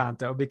in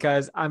Encanto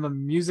because I'm a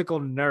musical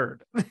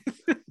nerd.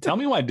 Tell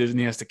me why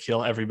Disney has to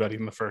kill everybody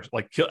in the first,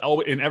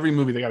 in every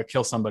movie, they got to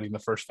kill somebody in the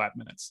first 5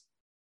 minutes.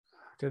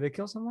 Did they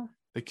kill someone?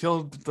 They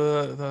killed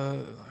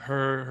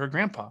her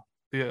grandpa,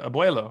 the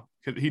abuelo.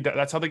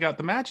 That's how they got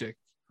the magic.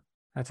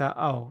 That's how.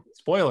 Oh,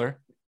 spoiler.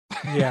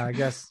 Yeah, I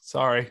guess.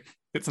 Sorry,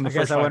 it's in the. I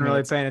first guess I wasn't 5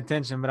 minutes. Really paying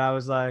attention, but I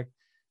was like,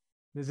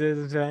 "This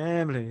is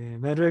family,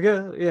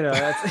 Madrigal."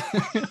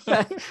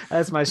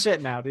 That's my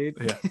shit now, dude.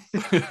 Yeah.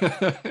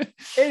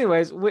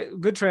 Anyways,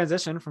 good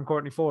transition from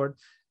Courtney Ford.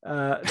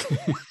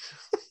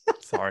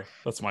 Sorry,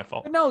 that's my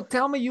fault. No,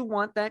 tell me you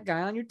want that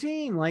guy on your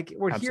team. Like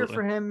we're Absolutely. Here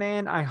for him,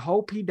 man. I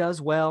hope he does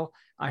well.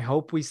 I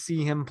hope we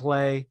see him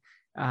play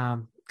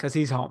because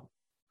he's home.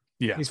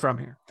 Yeah, he's from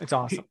here. It's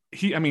awesome.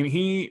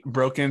 He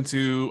broke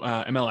into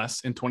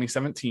MLS in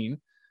 2017.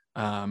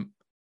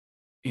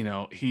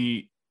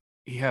 He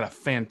had a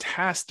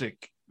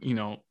fantastic,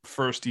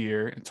 first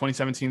year in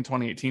 2017,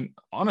 2018.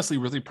 Honestly,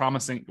 really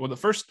promising. Well,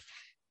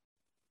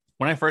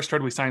 when I first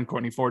heard we signed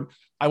Courtney Ford,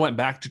 I went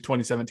back to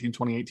 2017,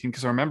 2018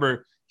 because I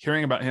remember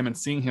hearing about him and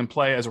seeing him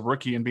play as a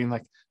rookie and being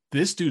like,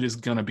 this dude is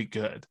gonna be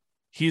good.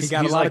 He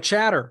got a lot of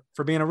chatter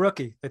for being a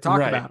rookie. They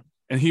talked about him.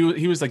 And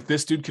he was like,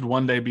 this dude could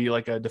one day be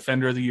like a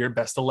defender of the year,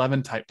 best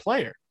 11 type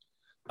player.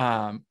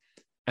 And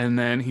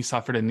then he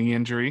suffered a knee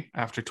injury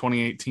after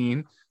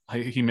 2018.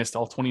 He missed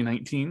all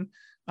 2019.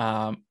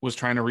 was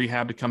trying to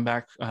rehab to come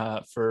back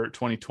for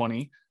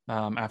 2020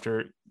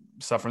 after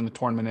suffering the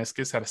torn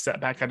meniscus, had a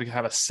setback, had to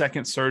have a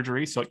second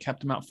surgery. So it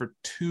kept him out for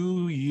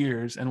 2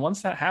 years. And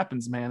once that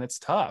happens, man, it's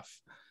tough.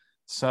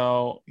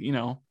 So,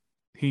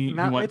 he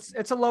went.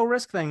 It's a low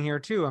risk thing here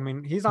too. I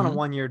mean, he's on a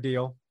 1-year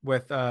deal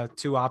with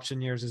 2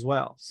 option years as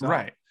well. So.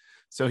 Right.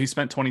 So he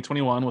spent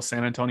 2021 with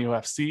San Antonio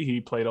FC.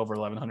 He played over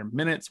 1,100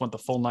 minutes, went the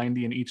full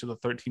 90 in each of the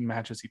 13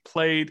 matches he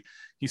played.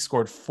 He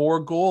scored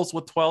 4 goals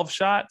with 12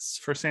 shots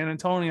for San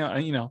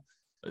Antonio.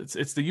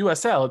 It's the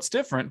USL. It's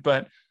different,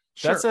 but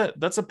sure.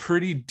 That's a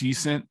pretty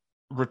decent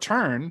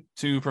return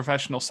to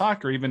professional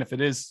soccer, even if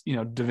it is,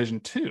 Division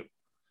 2. Well,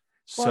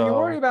 so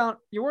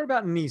you're worried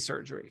about knee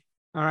surgery.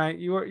 All right.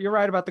 You're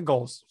right about the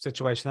goals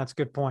situation. That's a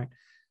good point.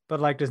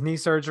 But does knee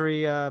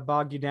surgery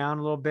bog you down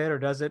a little bit, or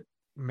does it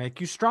make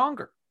you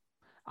stronger?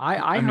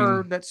 I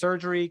heard that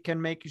surgery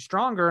can make you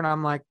stronger, and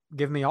I'm like,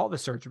 give me all the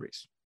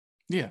surgeries.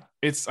 Yeah.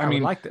 I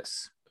would like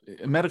this.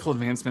 Medical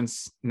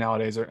advancements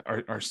nowadays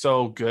are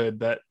so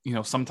good that,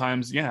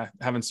 sometimes,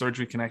 having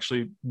surgery can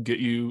actually get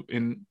you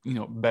in,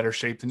 better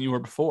shape than you were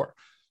before.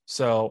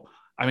 So,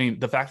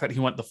 the fact that he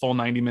went the full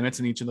 90 minutes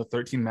in each of the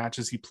 13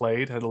 matches he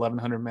played, had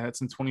 1,100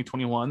 minutes in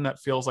 2021, that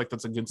feels like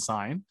that's a good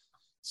sign.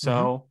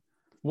 So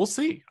we'll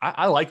see.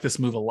 I like this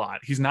move a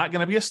lot. He's not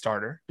going to be a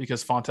starter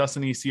because Fontas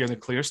and EC are the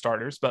clear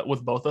starters, but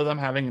with both of them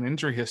having an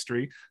injury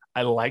history,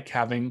 I like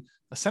having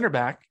a center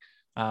back.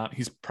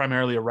 He's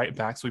primarily a right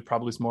back, so he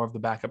probably is more of the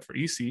backup for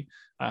EC.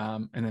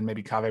 And then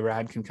maybe Kave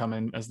Rad can come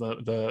in as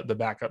the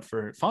backup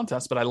for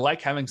Fontas, but I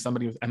like having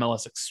somebody with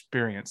MLS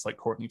experience like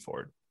Courtney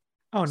Ford.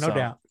 Oh, no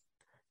doubt.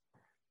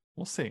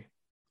 We'll see.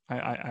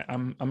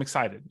 I'm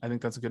excited. I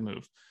think that's a good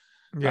move.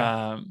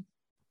 Yeah.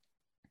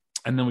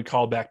 And then we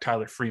called back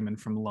Tyler Freeman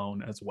from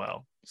loan as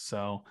well.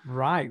 So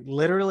right,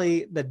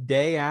 literally the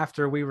day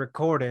after we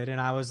recorded, and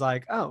I was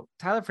like, "Oh,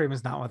 Tyler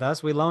Freeman's not with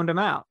us. We loaned him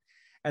out."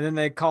 And then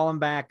they call him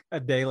back a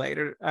day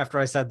later after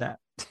I said that.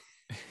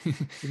 You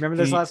remember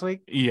this last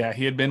week? Yeah,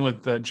 he had been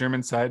with the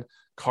German side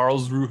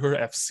Karlsruher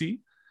FC.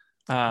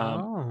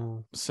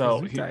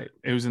 So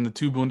it was in the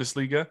 2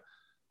 Bundesliga.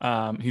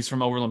 He's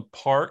from Overland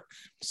Park.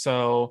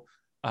 So,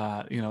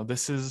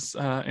 this is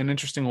an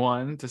interesting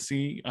one to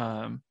see.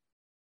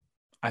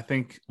 I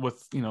think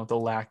with, the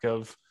lack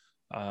of,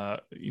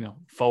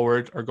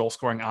 forward or goal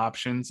scoring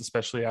options,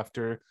 especially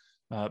after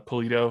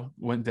Polito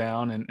went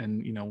down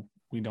and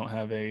we don't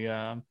have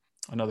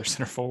another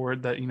center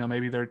forward that,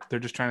 maybe they're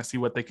just trying to see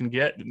what they can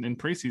get in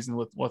preseason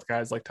with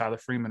guys like Tyler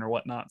Freeman or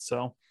whatnot.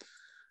 So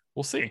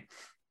we'll see,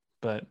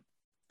 but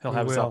he'll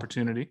have his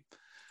opportunity.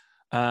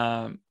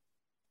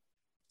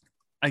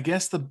 I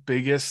guess the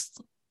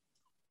biggest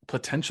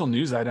potential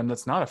news item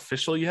that's not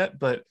official yet,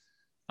 but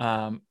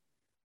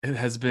it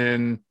has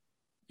been,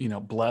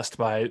 blessed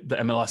by the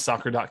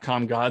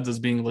MLSsoccer.com gods as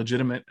being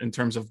legitimate in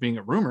terms of being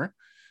a rumor.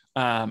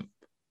 And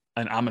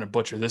I'm going to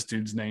butcher this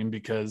dude's name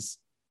because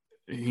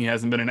he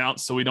hasn't been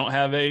announced, so we don't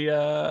have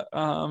a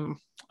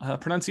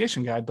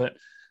pronunciation guide. But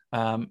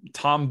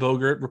Tom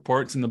Bogert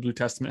reports, and the Blue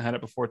Testament had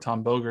it before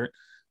Tom Bogert,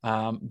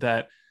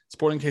 that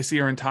Sporting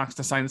KC are in talks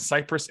to sign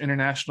Cyprus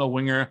international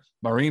winger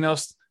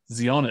Marinos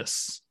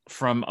Zionis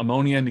from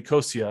Ammonia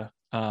Nicosia,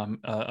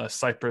 a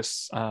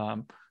Cyprus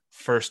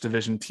first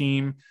division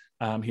team.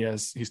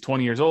 He's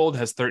 20 years old,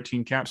 has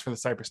 13 caps for the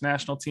Cyprus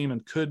national team,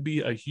 and could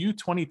be a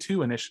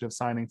U22 initiative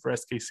signing for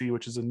SKC,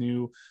 which is a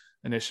new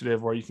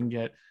initiative where you can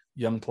get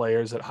young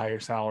players at higher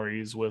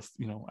salaries with,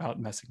 out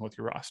messing with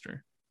your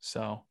roster.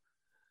 So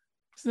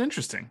this is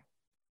interesting.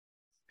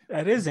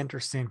 That is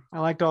interesting. I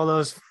liked all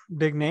those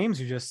big names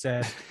you just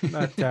said,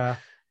 but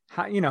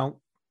Tommy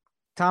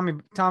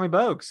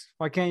Bogues,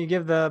 why can't you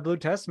give the Blue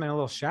Testament a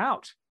little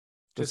shout?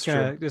 Just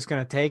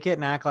gonna take it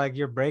and act like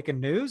you're breaking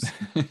news.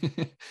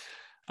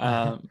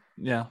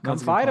 Yeah, come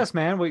fight us,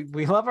 man.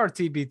 We love our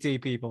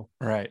TBT people.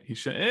 Right.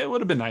 It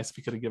would have been nice if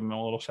we could have given him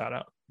a little shout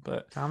out,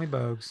 but Tommy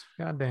Bogues,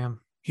 goddamn.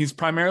 He's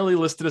primarily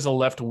listed as a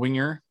left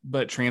winger,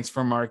 but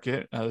Transfer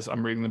Market, as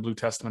I'm reading the Blue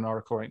Testament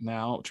article right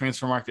now,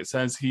 Transfer Market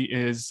says he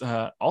is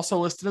also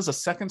listed as a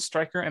second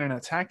striker and an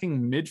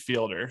attacking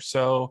midfielder.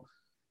 So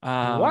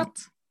what?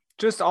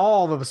 Just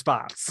all of the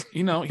spots.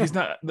 He's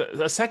not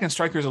the second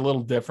striker is a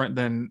little different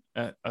than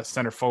a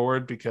center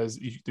forward because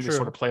you just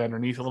sort of play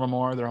underneath a little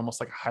more. They're almost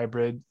like a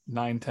hybrid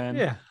 9-10.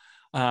 Yeah.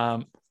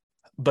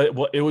 But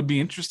it would be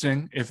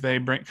interesting if they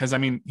bring, because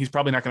he's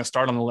probably not going to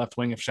start on the left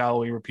wing if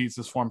Shallowy repeats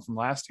his form from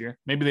last year.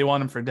 Maybe they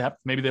want him for depth.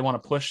 Maybe they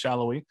want to push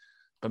Shallowy,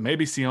 but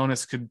maybe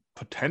Sionis could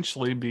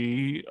potentially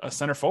be a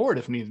center forward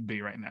if need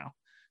be right now,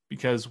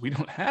 because we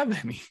don't have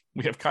any.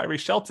 We have Kyrie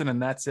Shelton and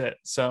that's it.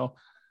 So,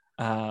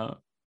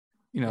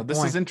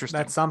 this is interesting.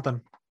 That's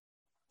something.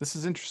 This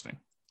is interesting.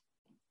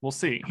 We'll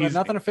see. But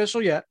nothing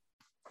official yet.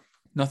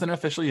 Nothing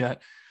official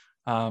yet.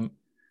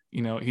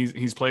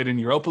 He's played in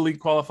Europa League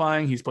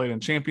qualifying. He's played in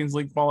Champions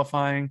League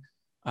qualifying.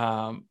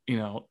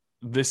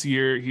 This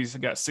year he's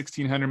got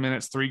 1,600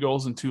 minutes, 3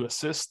 goals and 2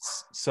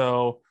 assists.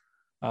 So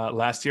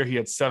last year he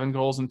had 7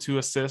 goals and 2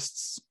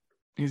 assists.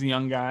 He's a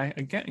young guy.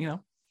 Again,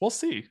 we'll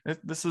see.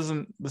 This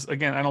isn't this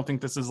again. I don't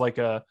think this is like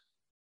a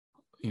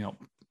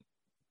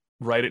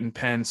write it in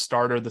pen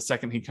starter the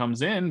second he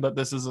comes in, but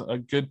this is a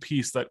good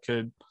piece that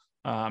could,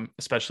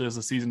 especially as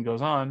the season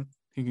goes on,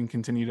 he can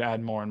continue to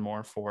add more and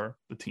more for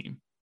the team.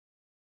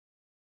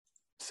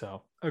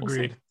 So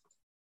agreed.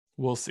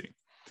 We'll see.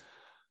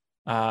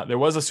 There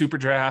was a super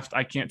draft.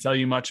 I can't tell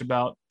you much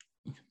about.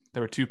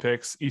 There were 2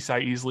 picks,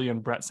 Isai Easley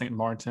and Brett St.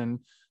 Martin.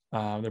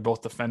 They're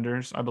both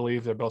defenders, I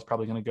believe. They're both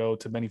probably going to go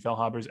to Benny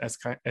Feilhaber's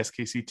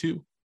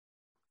SKC2.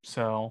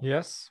 So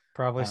yes,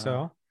 probably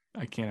so.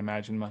 I can't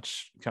imagine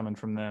much coming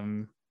from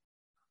them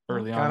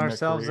early on. Got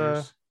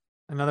ourselves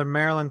another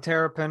Maryland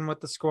Terrapin with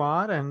the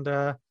squad and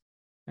a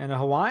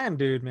Hawaiian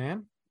dude,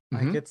 man.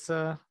 Like it's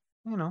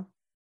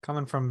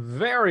coming from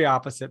very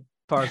opposite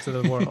parts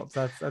of the world.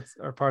 That's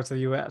or parts of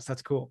the US.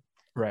 That's cool.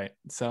 Right.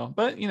 So,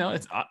 but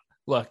it's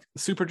look,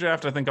 super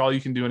draft. I think all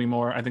you can do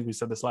anymore. I think we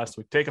said this last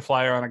week. Take a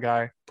flyer on a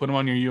guy, put him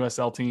on your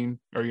USL team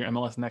or your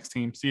MLS Next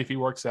team. See if he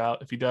works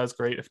out. If he does,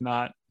 great. If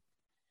not,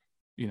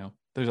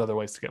 there's other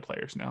ways to get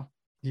players now.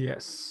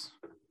 Yes.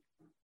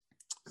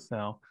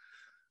 So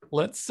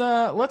let's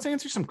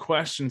answer some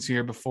questions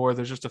here before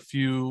there's just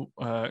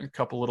a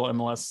couple little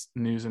MLS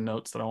news and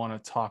notes that I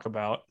want to talk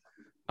about.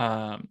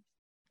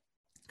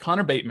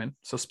 Connor Bateman.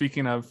 So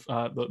speaking of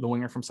the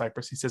winger from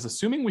Cyprus, he says,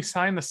 assuming we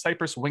sign the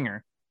Cyprus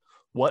winger,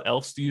 what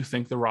else do you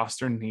think the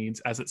roster needs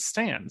as it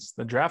stands?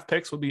 The draft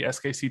picks would be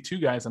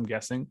SKC2 guys, I'm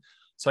guessing.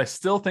 So I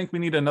still think we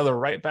need another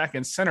right back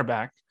and center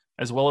back,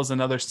 as well as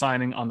another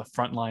signing on the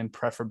front line,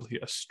 preferably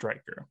a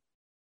striker.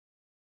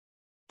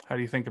 How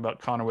do you think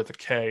about Connor with a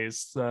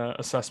K's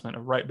assessment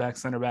of right back,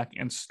 center back,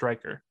 and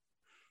striker?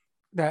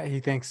 That he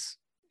thinks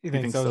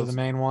those are the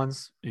main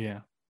ones.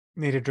 Yeah.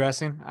 Need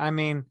addressing. I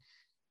mean,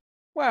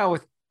 well,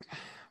 with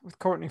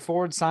Courtney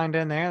Ford signed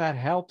in there, that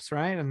helps,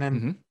 right? And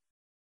then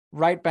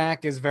right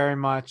back is very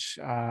much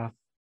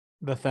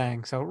the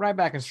thing. So right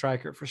back and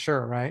striker for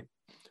sure, right?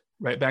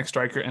 Right back,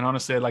 striker, and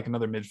honestly, I'd like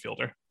another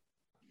midfielder.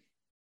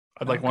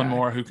 I'd like one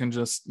more who can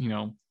just,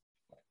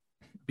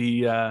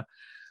 be,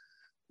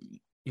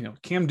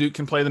 Cam Duke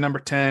can play the number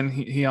 10.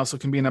 He also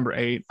can be a number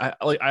 8.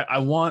 I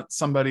want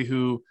somebody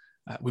who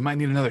we might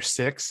need another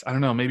 6. I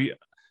don't know. Maybe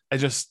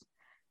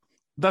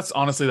that's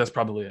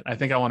probably it. I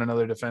think I want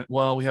another defense.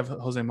 Well, we have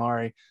Jose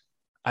Mari.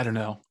 I don't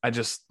know. I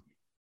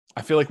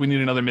feel like we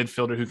need another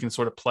midfielder who can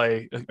sort of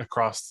play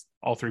across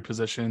all 3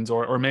 positions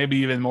or maybe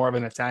even more of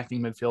an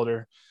attacking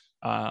midfielder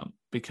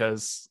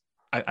because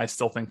I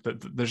still think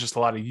that there's just a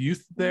lot of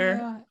youth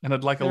there and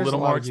I'd like a little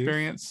more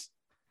experience.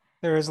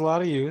 There is a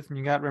lot of youth and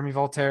you got Remy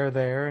Voltaire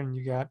there and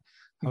you got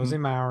Jose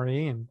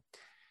Maury and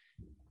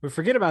we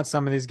forget about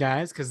some of these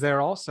guys because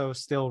they're also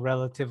still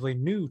relatively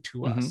new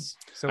to us.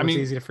 So it's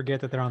easy to forget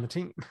that they're on the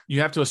team.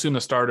 You have to assume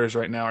the starters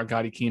right now are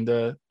Gadi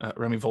Kinda,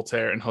 Remy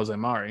Voltaire, and Jose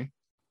Mari.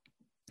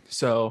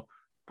 So,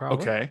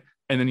 probably. Okay.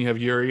 And then you have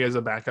Yuri as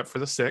a backup for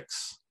the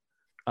 6.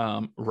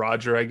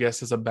 Roger, I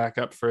guess, is a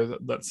backup for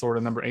that sort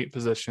of number 8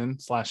 position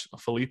 /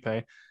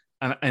 Felipe.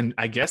 And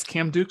I guess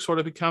Cam Duke sort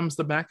of becomes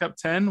the backup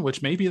 10,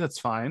 which maybe that's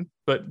fine.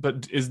 But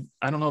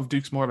I don't know if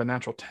Duke's more of a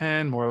natural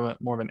 10, more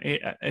of an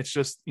 8. It's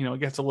just, it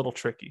gets a little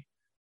tricky.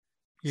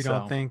 You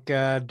don't think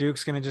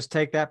Duke's going to just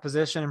take that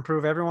position and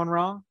prove everyone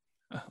wrong?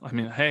 I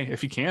mean, hey,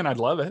 if he can, I'd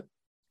love it.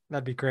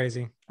 That'd be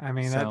crazy. I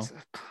mean, that's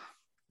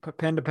put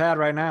pen to pad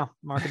right now.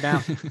 Mark it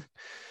down.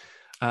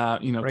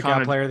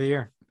 Breakout player of the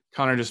year.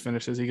 Connor just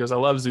finishes. He goes, I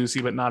love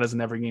Zusi, but not as an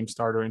every game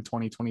starter in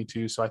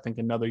 2022. So I think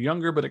another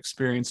younger but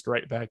experienced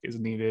right back is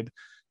needed.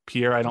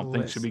 Pierre, I don't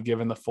think should be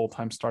given the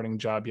full-time starting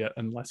job yet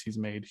unless he's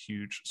made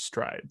huge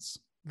strides.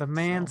 The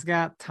man's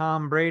got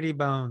Tom Brady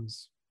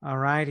bones. All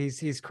right.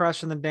 He's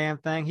crushing the damn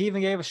thing. He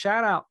even gave a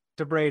shout out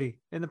to Brady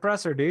in the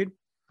presser, dude.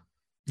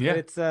 Yeah.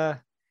 It's,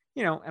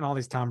 and all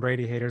these Tom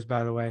Brady haters,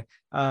 by the way,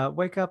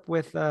 wake up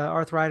with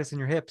arthritis in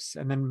your hips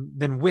and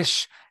then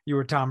wish you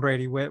were Tom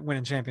Brady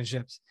winning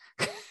championships.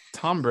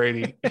 Tom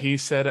Brady, he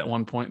said at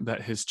one point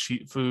that his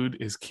cheat food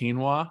is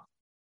quinoa.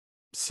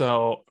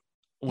 So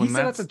he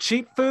said that's a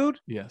cheat food?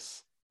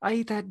 Yes. I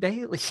eat that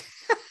daily.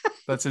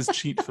 That's his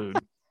cheat food.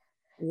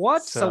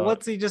 What? So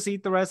what's he just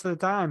eat the rest of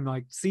the time?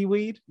 Like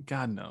seaweed?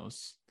 God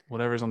knows.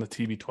 Whatever's on the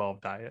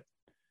TB12 diet.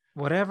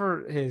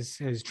 Whatever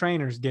his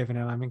trainers giving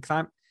him. I mean,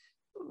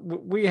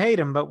 we hate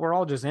him, but we're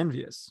all just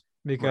envious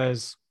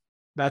because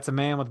that's a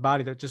man with a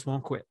body that just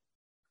won't quit.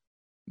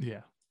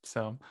 Yeah.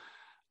 So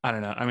I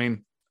don't know. I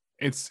mean,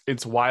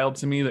 it's wild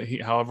to me that he,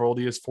 however old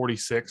he is,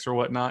 46 or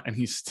whatnot, and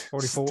he's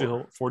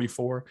still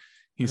 44.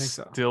 He's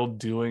still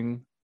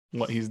doing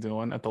what he's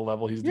doing at the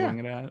level he's doing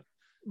it at.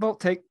 Well,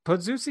 put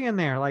Zusi in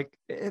there. Like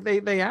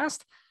they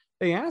asked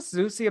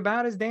Zusi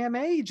about his damn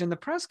age in the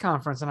press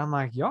conference, and I'm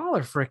like, y'all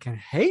are freaking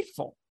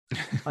hateful.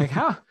 Like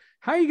how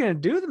are you gonna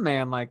do the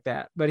man like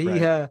that? But he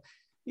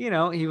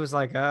he was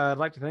like, I'd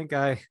like to think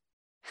I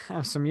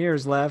have some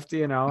years left,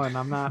 and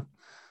I'm not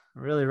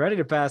really ready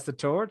to pass the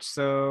torch.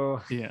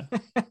 So yeah.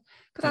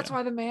 But that's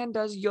why the man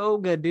does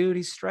yoga, dude.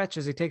 He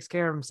stretches, he takes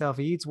care of himself,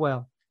 he eats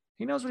well.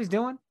 He knows what he's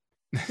doing.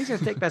 He's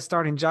gonna take that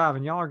starting job,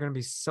 and y'all are gonna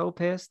be so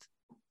pissed.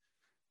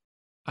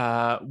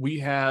 We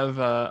have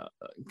a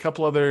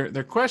couple other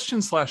their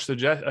questions /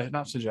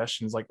 not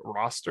suggestions, like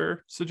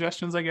roster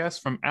suggestions, I guess,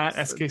 from at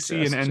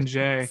SKC and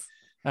NJ.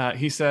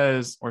 He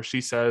says, or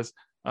she says,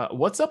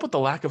 what's up with the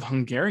lack of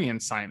Hungarian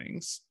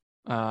signings?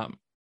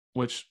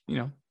 Which,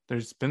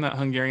 there's been that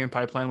Hungarian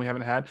pipeline we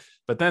haven't had.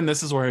 But then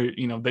this is where,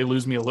 they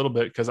lose me a little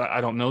bit because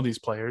I don't know these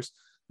players.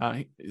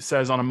 He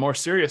says, on a more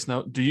serious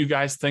note, do you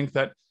guys think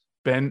that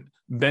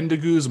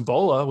Bendeguz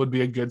Bola would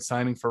be a good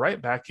signing for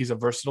right back? He's a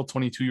versatile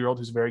 22-year-old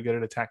who's very good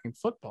at attacking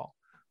football.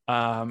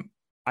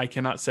 I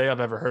cannot say I've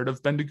ever heard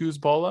of Bendeguz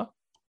Bola.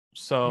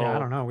 So yeah, I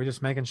don't know. We're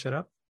just making shit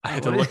up. I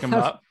had to look him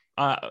up.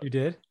 You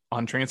did?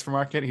 On Transfer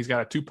Market. He's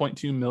got a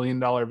 $2.2 million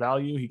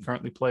value. He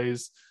currently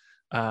plays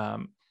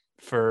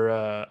for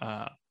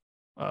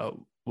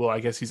I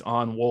guess he's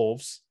on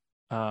Wolves.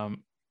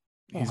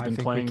 He's been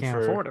playing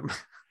for afford him.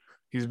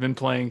 He's been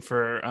playing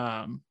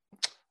for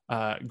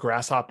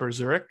Grasshopper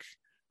Zurich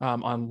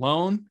on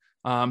loan.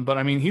 But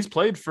I mean, he's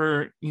played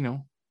for,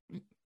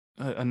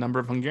 a number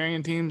of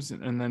Hungarian teams,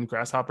 and then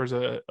Grasshopper's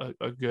a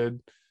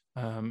good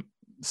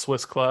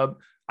Swiss club.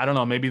 I don't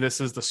know. Maybe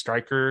this is the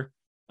striker,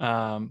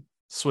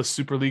 Swiss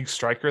Super League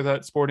striker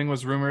that Sporting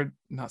was rumored.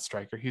 Not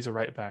striker. He's a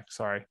right back.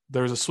 Sorry.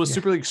 There was a Swiss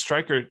Super League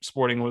striker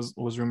Sporting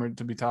was rumored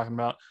to be talking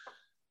about.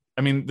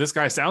 I mean, this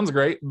guy sounds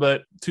great,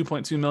 but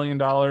 $2.2 million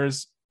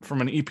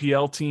from an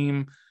EPL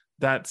team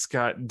that's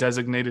got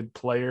designated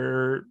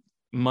player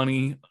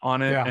money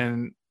on it. Yeah.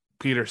 And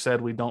Peter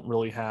said we don't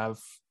really have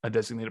a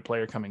designated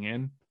player coming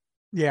in.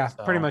 Yeah,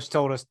 so, pretty much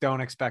told us don't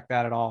expect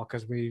that at all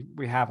because we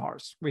have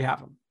ours. We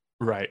have them.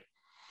 Right.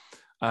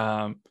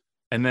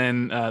 And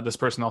then this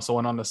person also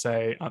went on to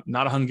say,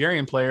 not a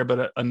Hungarian player,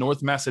 but a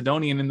North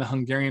Macedonian in the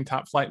Hungarian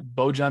top flight,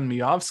 Bojan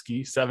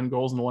Miovski, 7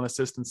 goals and 1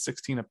 assist in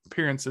 16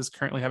 appearances,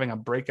 currently having a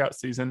breakout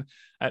season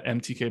at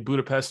MTK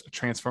Budapest.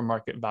 Transfer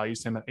Market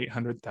values him at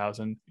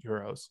 800,000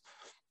 euros.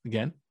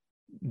 Again,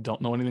 don't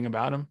know anything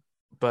about him,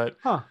 but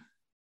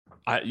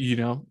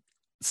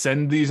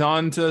send these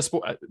on to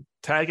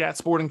tag at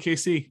Sporting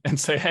KC and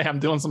say, hey, I'm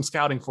doing some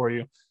scouting for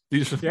you.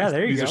 These are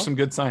some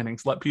good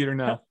signings. Let Peter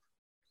know.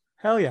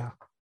 Hell yeah.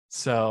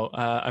 So,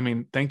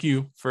 thank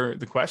you for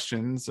the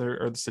questions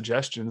or the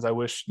suggestions. I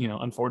wish,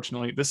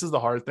 unfortunately, this is the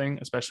hard thing,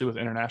 especially with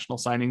international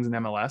signings in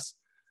MLS.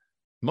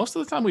 Most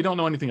of the time, we don't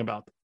know anything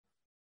about them.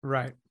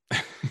 Right.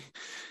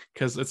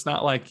 Because it's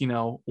not like,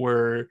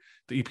 we're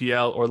the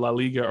EPL or La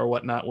Liga or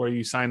whatnot, where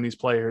you sign these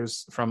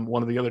players from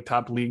one of the other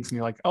top leagues and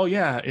you're like, oh,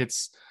 yeah,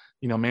 it's,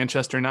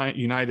 Manchester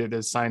United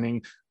is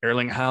signing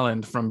Erling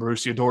Haaland from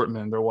Borussia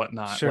Dortmund or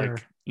whatnot. Sure.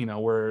 Like,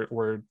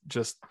 we're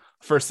just,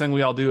 first thing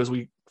we all do is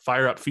we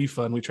fire up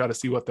FIFA and we try to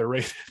see what they're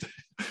rated.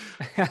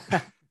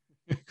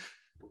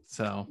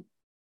 So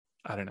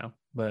I don't know,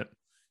 but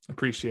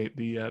appreciate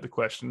the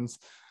questions.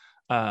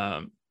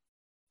 And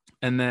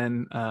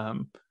then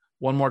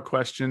one more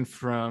question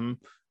from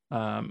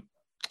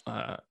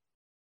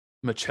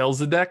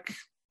Machelzadek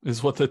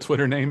is what the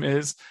Twitter name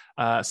is.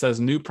 Says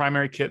new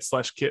primary kit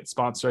 / kit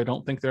sponsor. I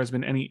don't think there's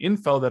been any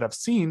info that I've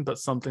seen, but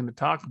something to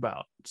talk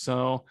about.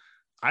 So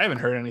I haven't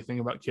heard anything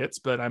about kits,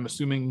 but I'm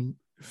assuming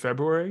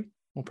February.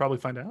 We'll probably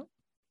find out.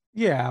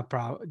 Yeah,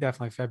 probably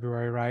definitely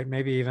February, right?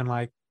 Maybe even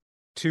like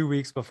 2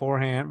 weeks before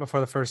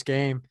the first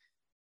game.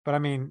 But I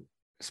mean,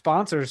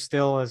 sponsors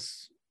still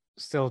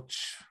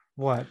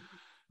what?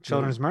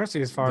 Children's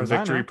Mercy, as far as I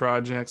know. Victory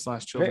Project /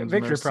 Children's Mercy.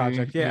 Victory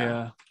Project,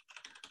 yeah.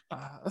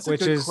 That's a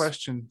good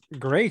question.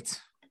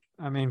 Great.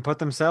 I mean, put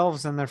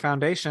themselves and their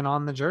foundation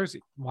on the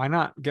jersey. Why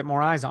not get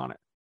more eyes on it?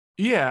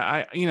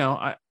 Yeah,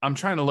 I'm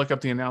trying to look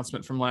up the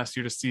announcement from last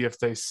year to see if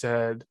they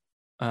said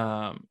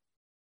they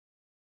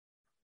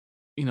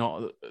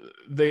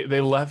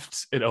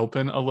left it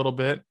open a little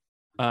bit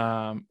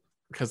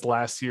because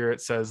last year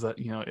it says that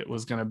it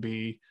was going to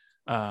be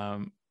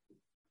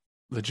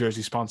the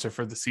jersey sponsor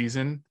for the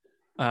season.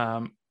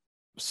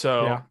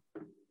 So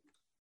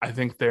I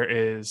think there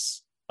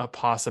is a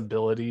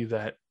possibility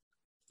that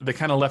they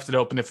kind of left it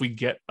open. If we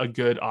get a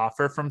good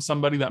offer from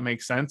somebody that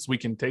makes sense, we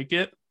can take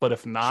it. But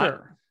if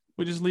not,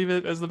 we just leave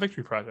it as the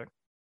Victory Project.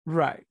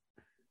 Right.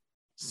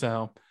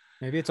 So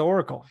maybe it's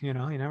Oracle, you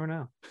never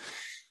know.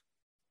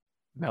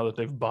 Now that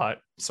they've bought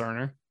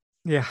Cerner.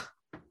 Yeah.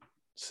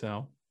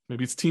 So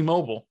maybe it's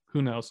T-Mobile.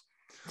 Who knows?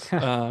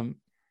 Hey,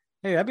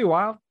 that'd be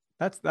wild.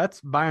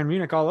 That's Bayern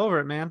Munich all over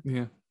it, man.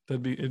 Yeah,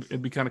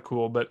 it'd be kind of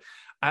cool. But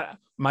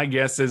my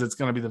guess is it's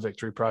going to be the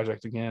Victory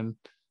Project again.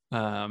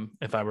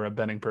 If I were a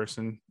betting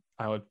person,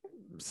 I would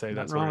say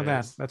that's wrong with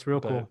that. That's real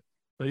cool.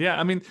 But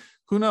yeah,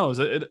 who knows?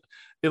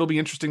 It'll be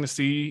interesting to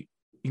see.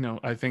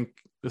 I think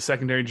the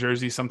secondary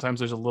jersey, sometimes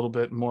there's a little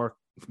bit more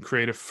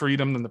creative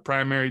freedom than the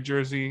primary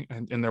jersey,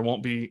 and there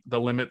won't be the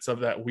limits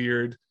of that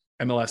weird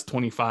MLS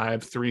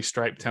 25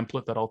 3-stripe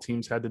template that all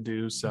teams had to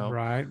do. So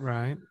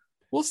right.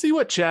 We'll see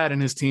what Chad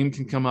and his team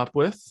can come up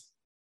with.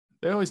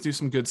 They always do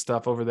some good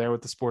stuff over there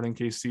with the Sporting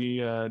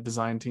KC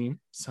design team.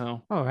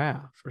 So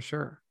yeah, for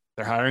sure.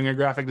 They're hiring a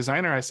graphic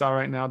designer I saw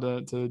right now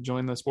to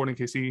join the Sporting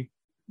KC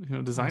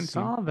design team. I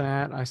saw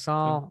that. I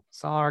saw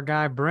our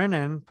guy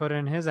Brennan put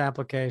in his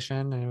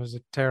application, and it was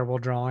a terrible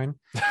drawing.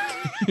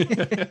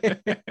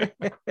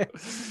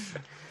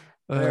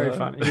 Very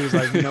funny. He was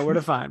like, you know where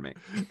to find me.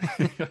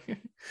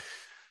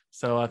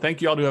 So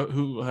thank you all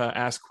who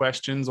asked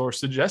questions or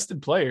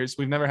suggested players.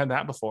 We've never had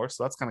that before,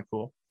 so that's kind of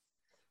cool.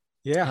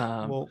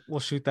 Yeah, we'll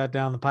shoot that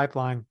down the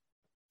pipeline.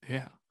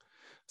 Yeah.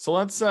 So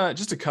let's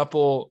just a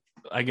couple,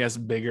 I guess,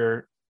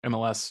 bigger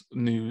MLS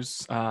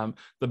news.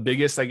 The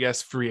biggest, I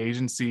guess, free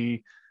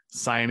agency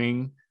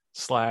signing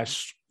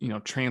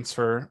 /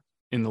 transfer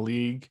in the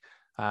league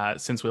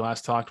since we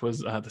last talked was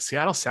the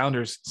Seattle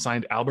Sounders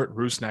signed Albert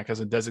Rusnak as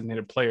a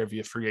designated player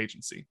via free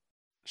agency.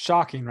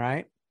 Shocking,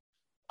 right?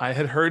 I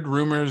had heard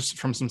rumors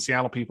from some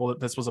Seattle people that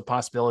this was a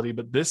possibility,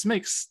 but this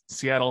makes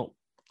Seattle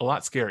a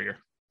lot scarier.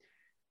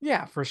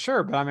 Yeah, for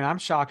sure. But I mean, I'm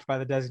shocked by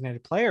the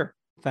designated player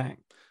thing.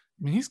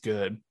 I mean, he's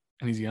good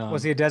and he's young.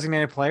 Was he a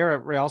designated player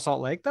at Real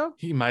Salt Lake though?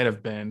 He might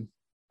have been.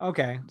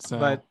 Okay. So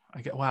but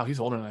wow,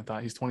 he's older than I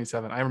thought. He's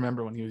 27. I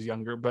remember when he was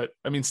younger, but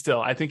I mean,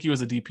 still, I think he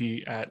was a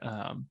DP at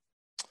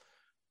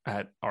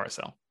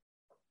RSL.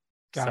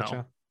 Gotcha.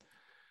 So,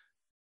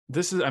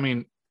 this is, I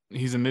mean,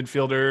 he's a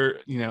midfielder,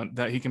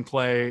 that he can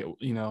play,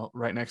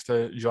 right next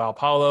to Joao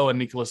Paulo and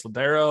Nicolas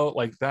Lodeiro.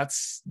 Like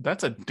that's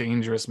a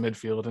dangerous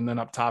midfield. And then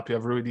up top, you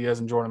have Rui Diaz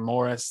and Jordan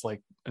Morris,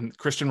 and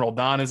Christian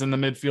Roldan is in the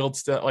midfield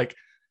still.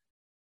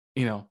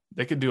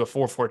 They could do a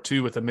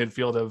 4-4-2 with a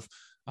midfield of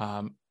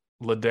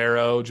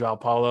Lodeiro, Joao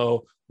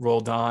Paulo,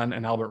 Roldan,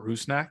 and Albert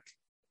Rusnak.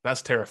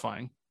 That's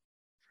terrifying.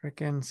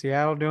 Freaking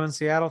Seattle doing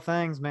Seattle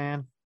things,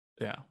 man.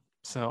 Yeah.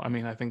 So, I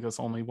mean, I think this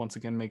only once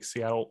again makes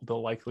Seattle the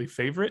likely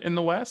favorite in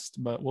the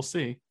West, but we'll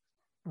see.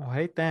 I'll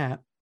hate that.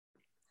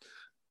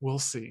 We'll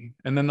see.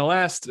 And then the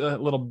last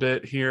little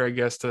bit here, I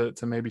guess, to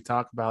maybe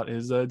talk about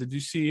is, did you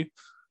see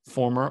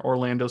former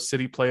Orlando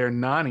City player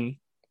Nani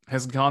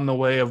has gone the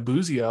way of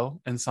Buzio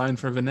and signed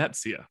for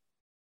Venezia?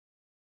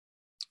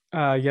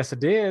 Yes, it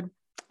did.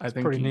 I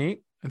think pretty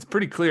neat. It's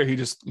pretty clear. He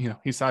just,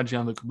 he saw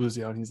Gianluca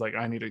Buzio and he's like,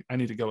 I need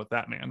to go with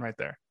that man right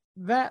there.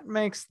 That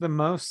makes the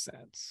most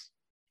sense.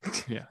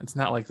 Yeah, it's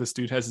not like this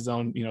dude has his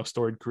own,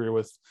 storied career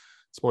with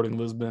Sporting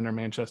Lisbon or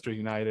Manchester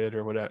United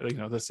or whatever.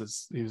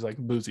 He was like,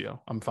 Buzio,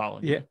 I'm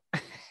following you.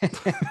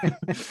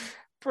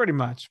 Pretty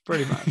much.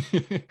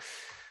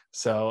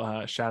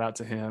 So shout out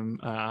to him.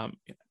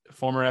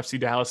 Former FC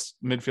Dallas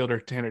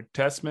midfielder Tanner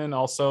Tessman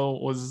also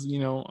was,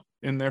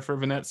 in there for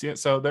Venezia.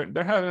 So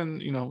they're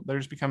having, they're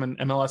just becoming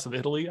MLS of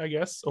Italy, I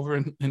guess, over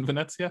in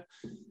Venezia.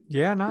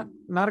 Yeah,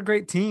 not a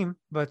great team,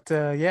 but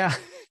yeah,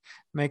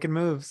 making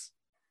moves.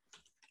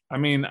 I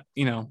mean,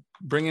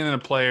 bringing in a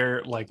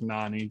player like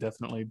Nani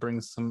definitely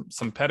brings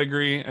some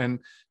pedigree and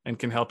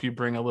can help you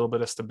bring a little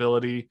bit of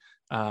stability.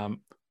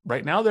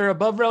 Right now they're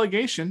above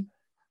relegation,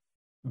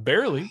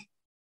 barely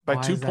by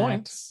 2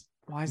 points.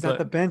 Why is that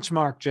the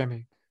benchmark,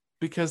 Jimmy?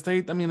 Because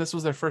this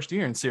was their first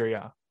year in Serie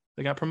A.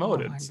 They got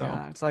promoted.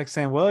 God. It's like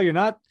saying, well, you're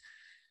not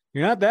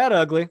that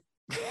ugly.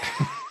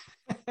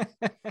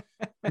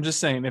 I'm just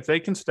saying, if they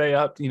can stay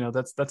up,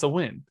 that's a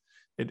win.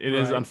 It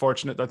is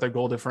unfortunate that their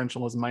goal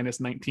differential is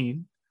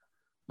 -19.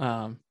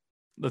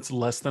 That's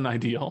less than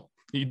ideal.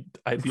 You'd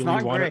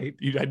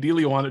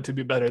ideally want it to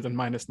be better than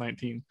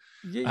 -19.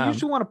 You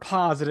usually want a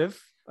positive.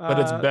 But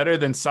it's better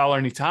than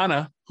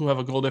Salernitana, who have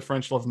a goal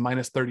differential of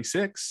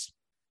 -36.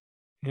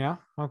 Yeah.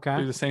 Okay.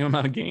 Through the same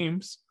amount of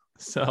games.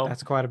 So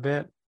that's quite a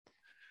bit.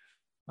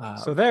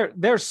 So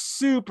they're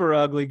super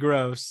ugly,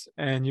 gross,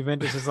 and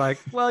Juventus is like,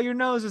 well, your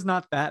nose is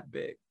not that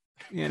big,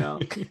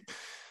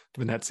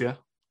 Venezia.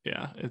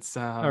 Yeah, it's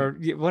or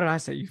what did I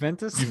say?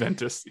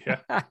 Juventus, yeah.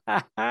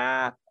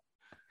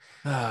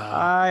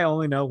 I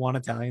only know one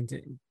Italian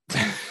team.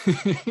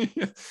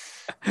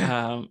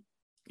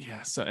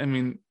 Yeah, so I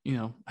mean,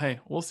 hey,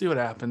 we'll see what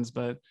happens,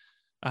 but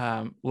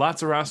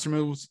lots of roster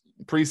moves.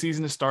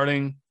 Preseason is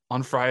starting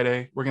on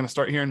Friday. We're going to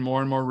start hearing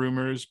more and more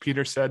rumors.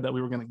 Peter said that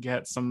we were going to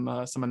get some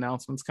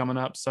announcements coming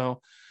up,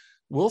 so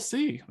we'll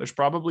see. There's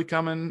probably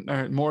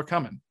more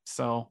coming.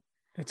 So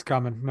it's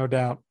coming, no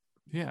doubt.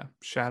 Yeah,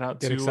 shout out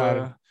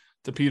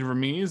to Peter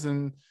Vermees,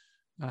 and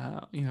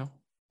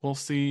we'll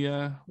see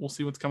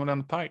what's coming down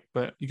the pike.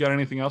 But you got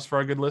anything else for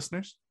our good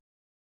listeners?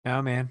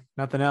 No, man,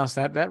 nothing else.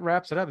 That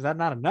wraps it up. Is that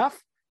not enough?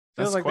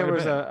 Feels like there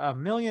was a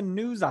million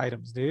news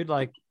items, dude.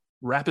 Like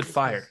rapid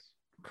fire.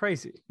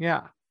 Crazy.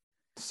 Yeah.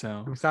 So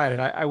I'm excited.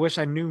 I wish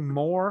I knew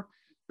more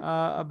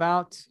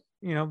about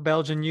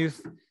Belgian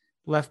youth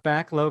left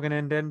back Logan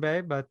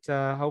Ndenbe, but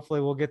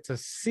hopefully we'll get to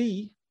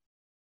see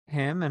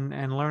him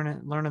and learn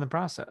in the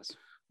process.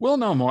 We'll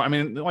know more. I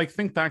mean,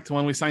 think back to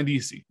when we signed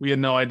Isi. We had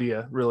no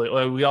idea,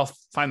 really. We all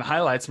find the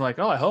highlights and we're like,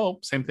 oh, I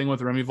hope. Same thing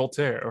with Remy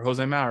Voltaire or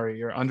Jose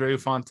Mauri or Andre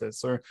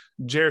Ufantes or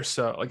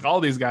Gerso. All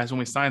these guys, when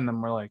we signed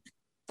them, we're like,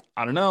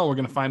 I don't know. We're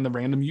going to find the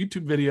random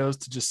YouTube videos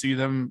to just see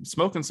them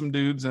smoking some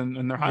dudes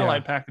and their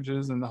highlight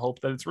packages and the hope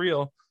that it's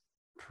real.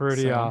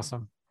 Pretty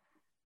awesome.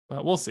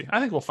 But we'll see. I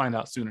think we'll find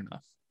out soon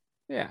enough.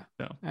 Yeah,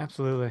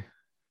 absolutely.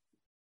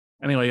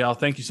 Anyway, y'all,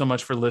 thank you so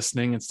much for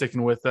listening and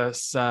sticking with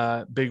us.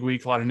 Big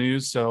week, a lot of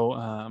news.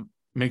 So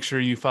make sure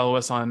you follow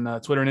us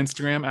on Twitter and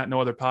Instagram at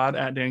NoOtherPod,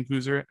 at Dan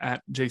Kuzer,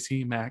 at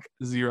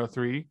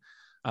JCMac03.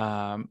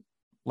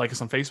 Like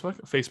us on Facebook,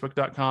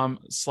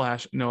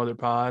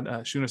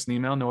 facebook.com/nootherpod. Shoot us an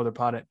email,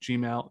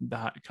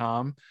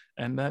 nootherpod@gmail.com.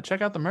 And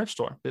check out the merch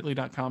store,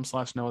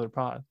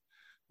 bit.ly.com/nootherpod.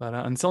 But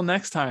until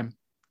next time,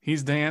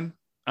 he's Dan.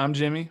 I'm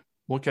Jimmy.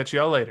 We'll catch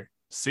y'all later.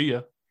 See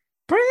ya.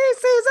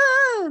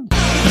 Preseason!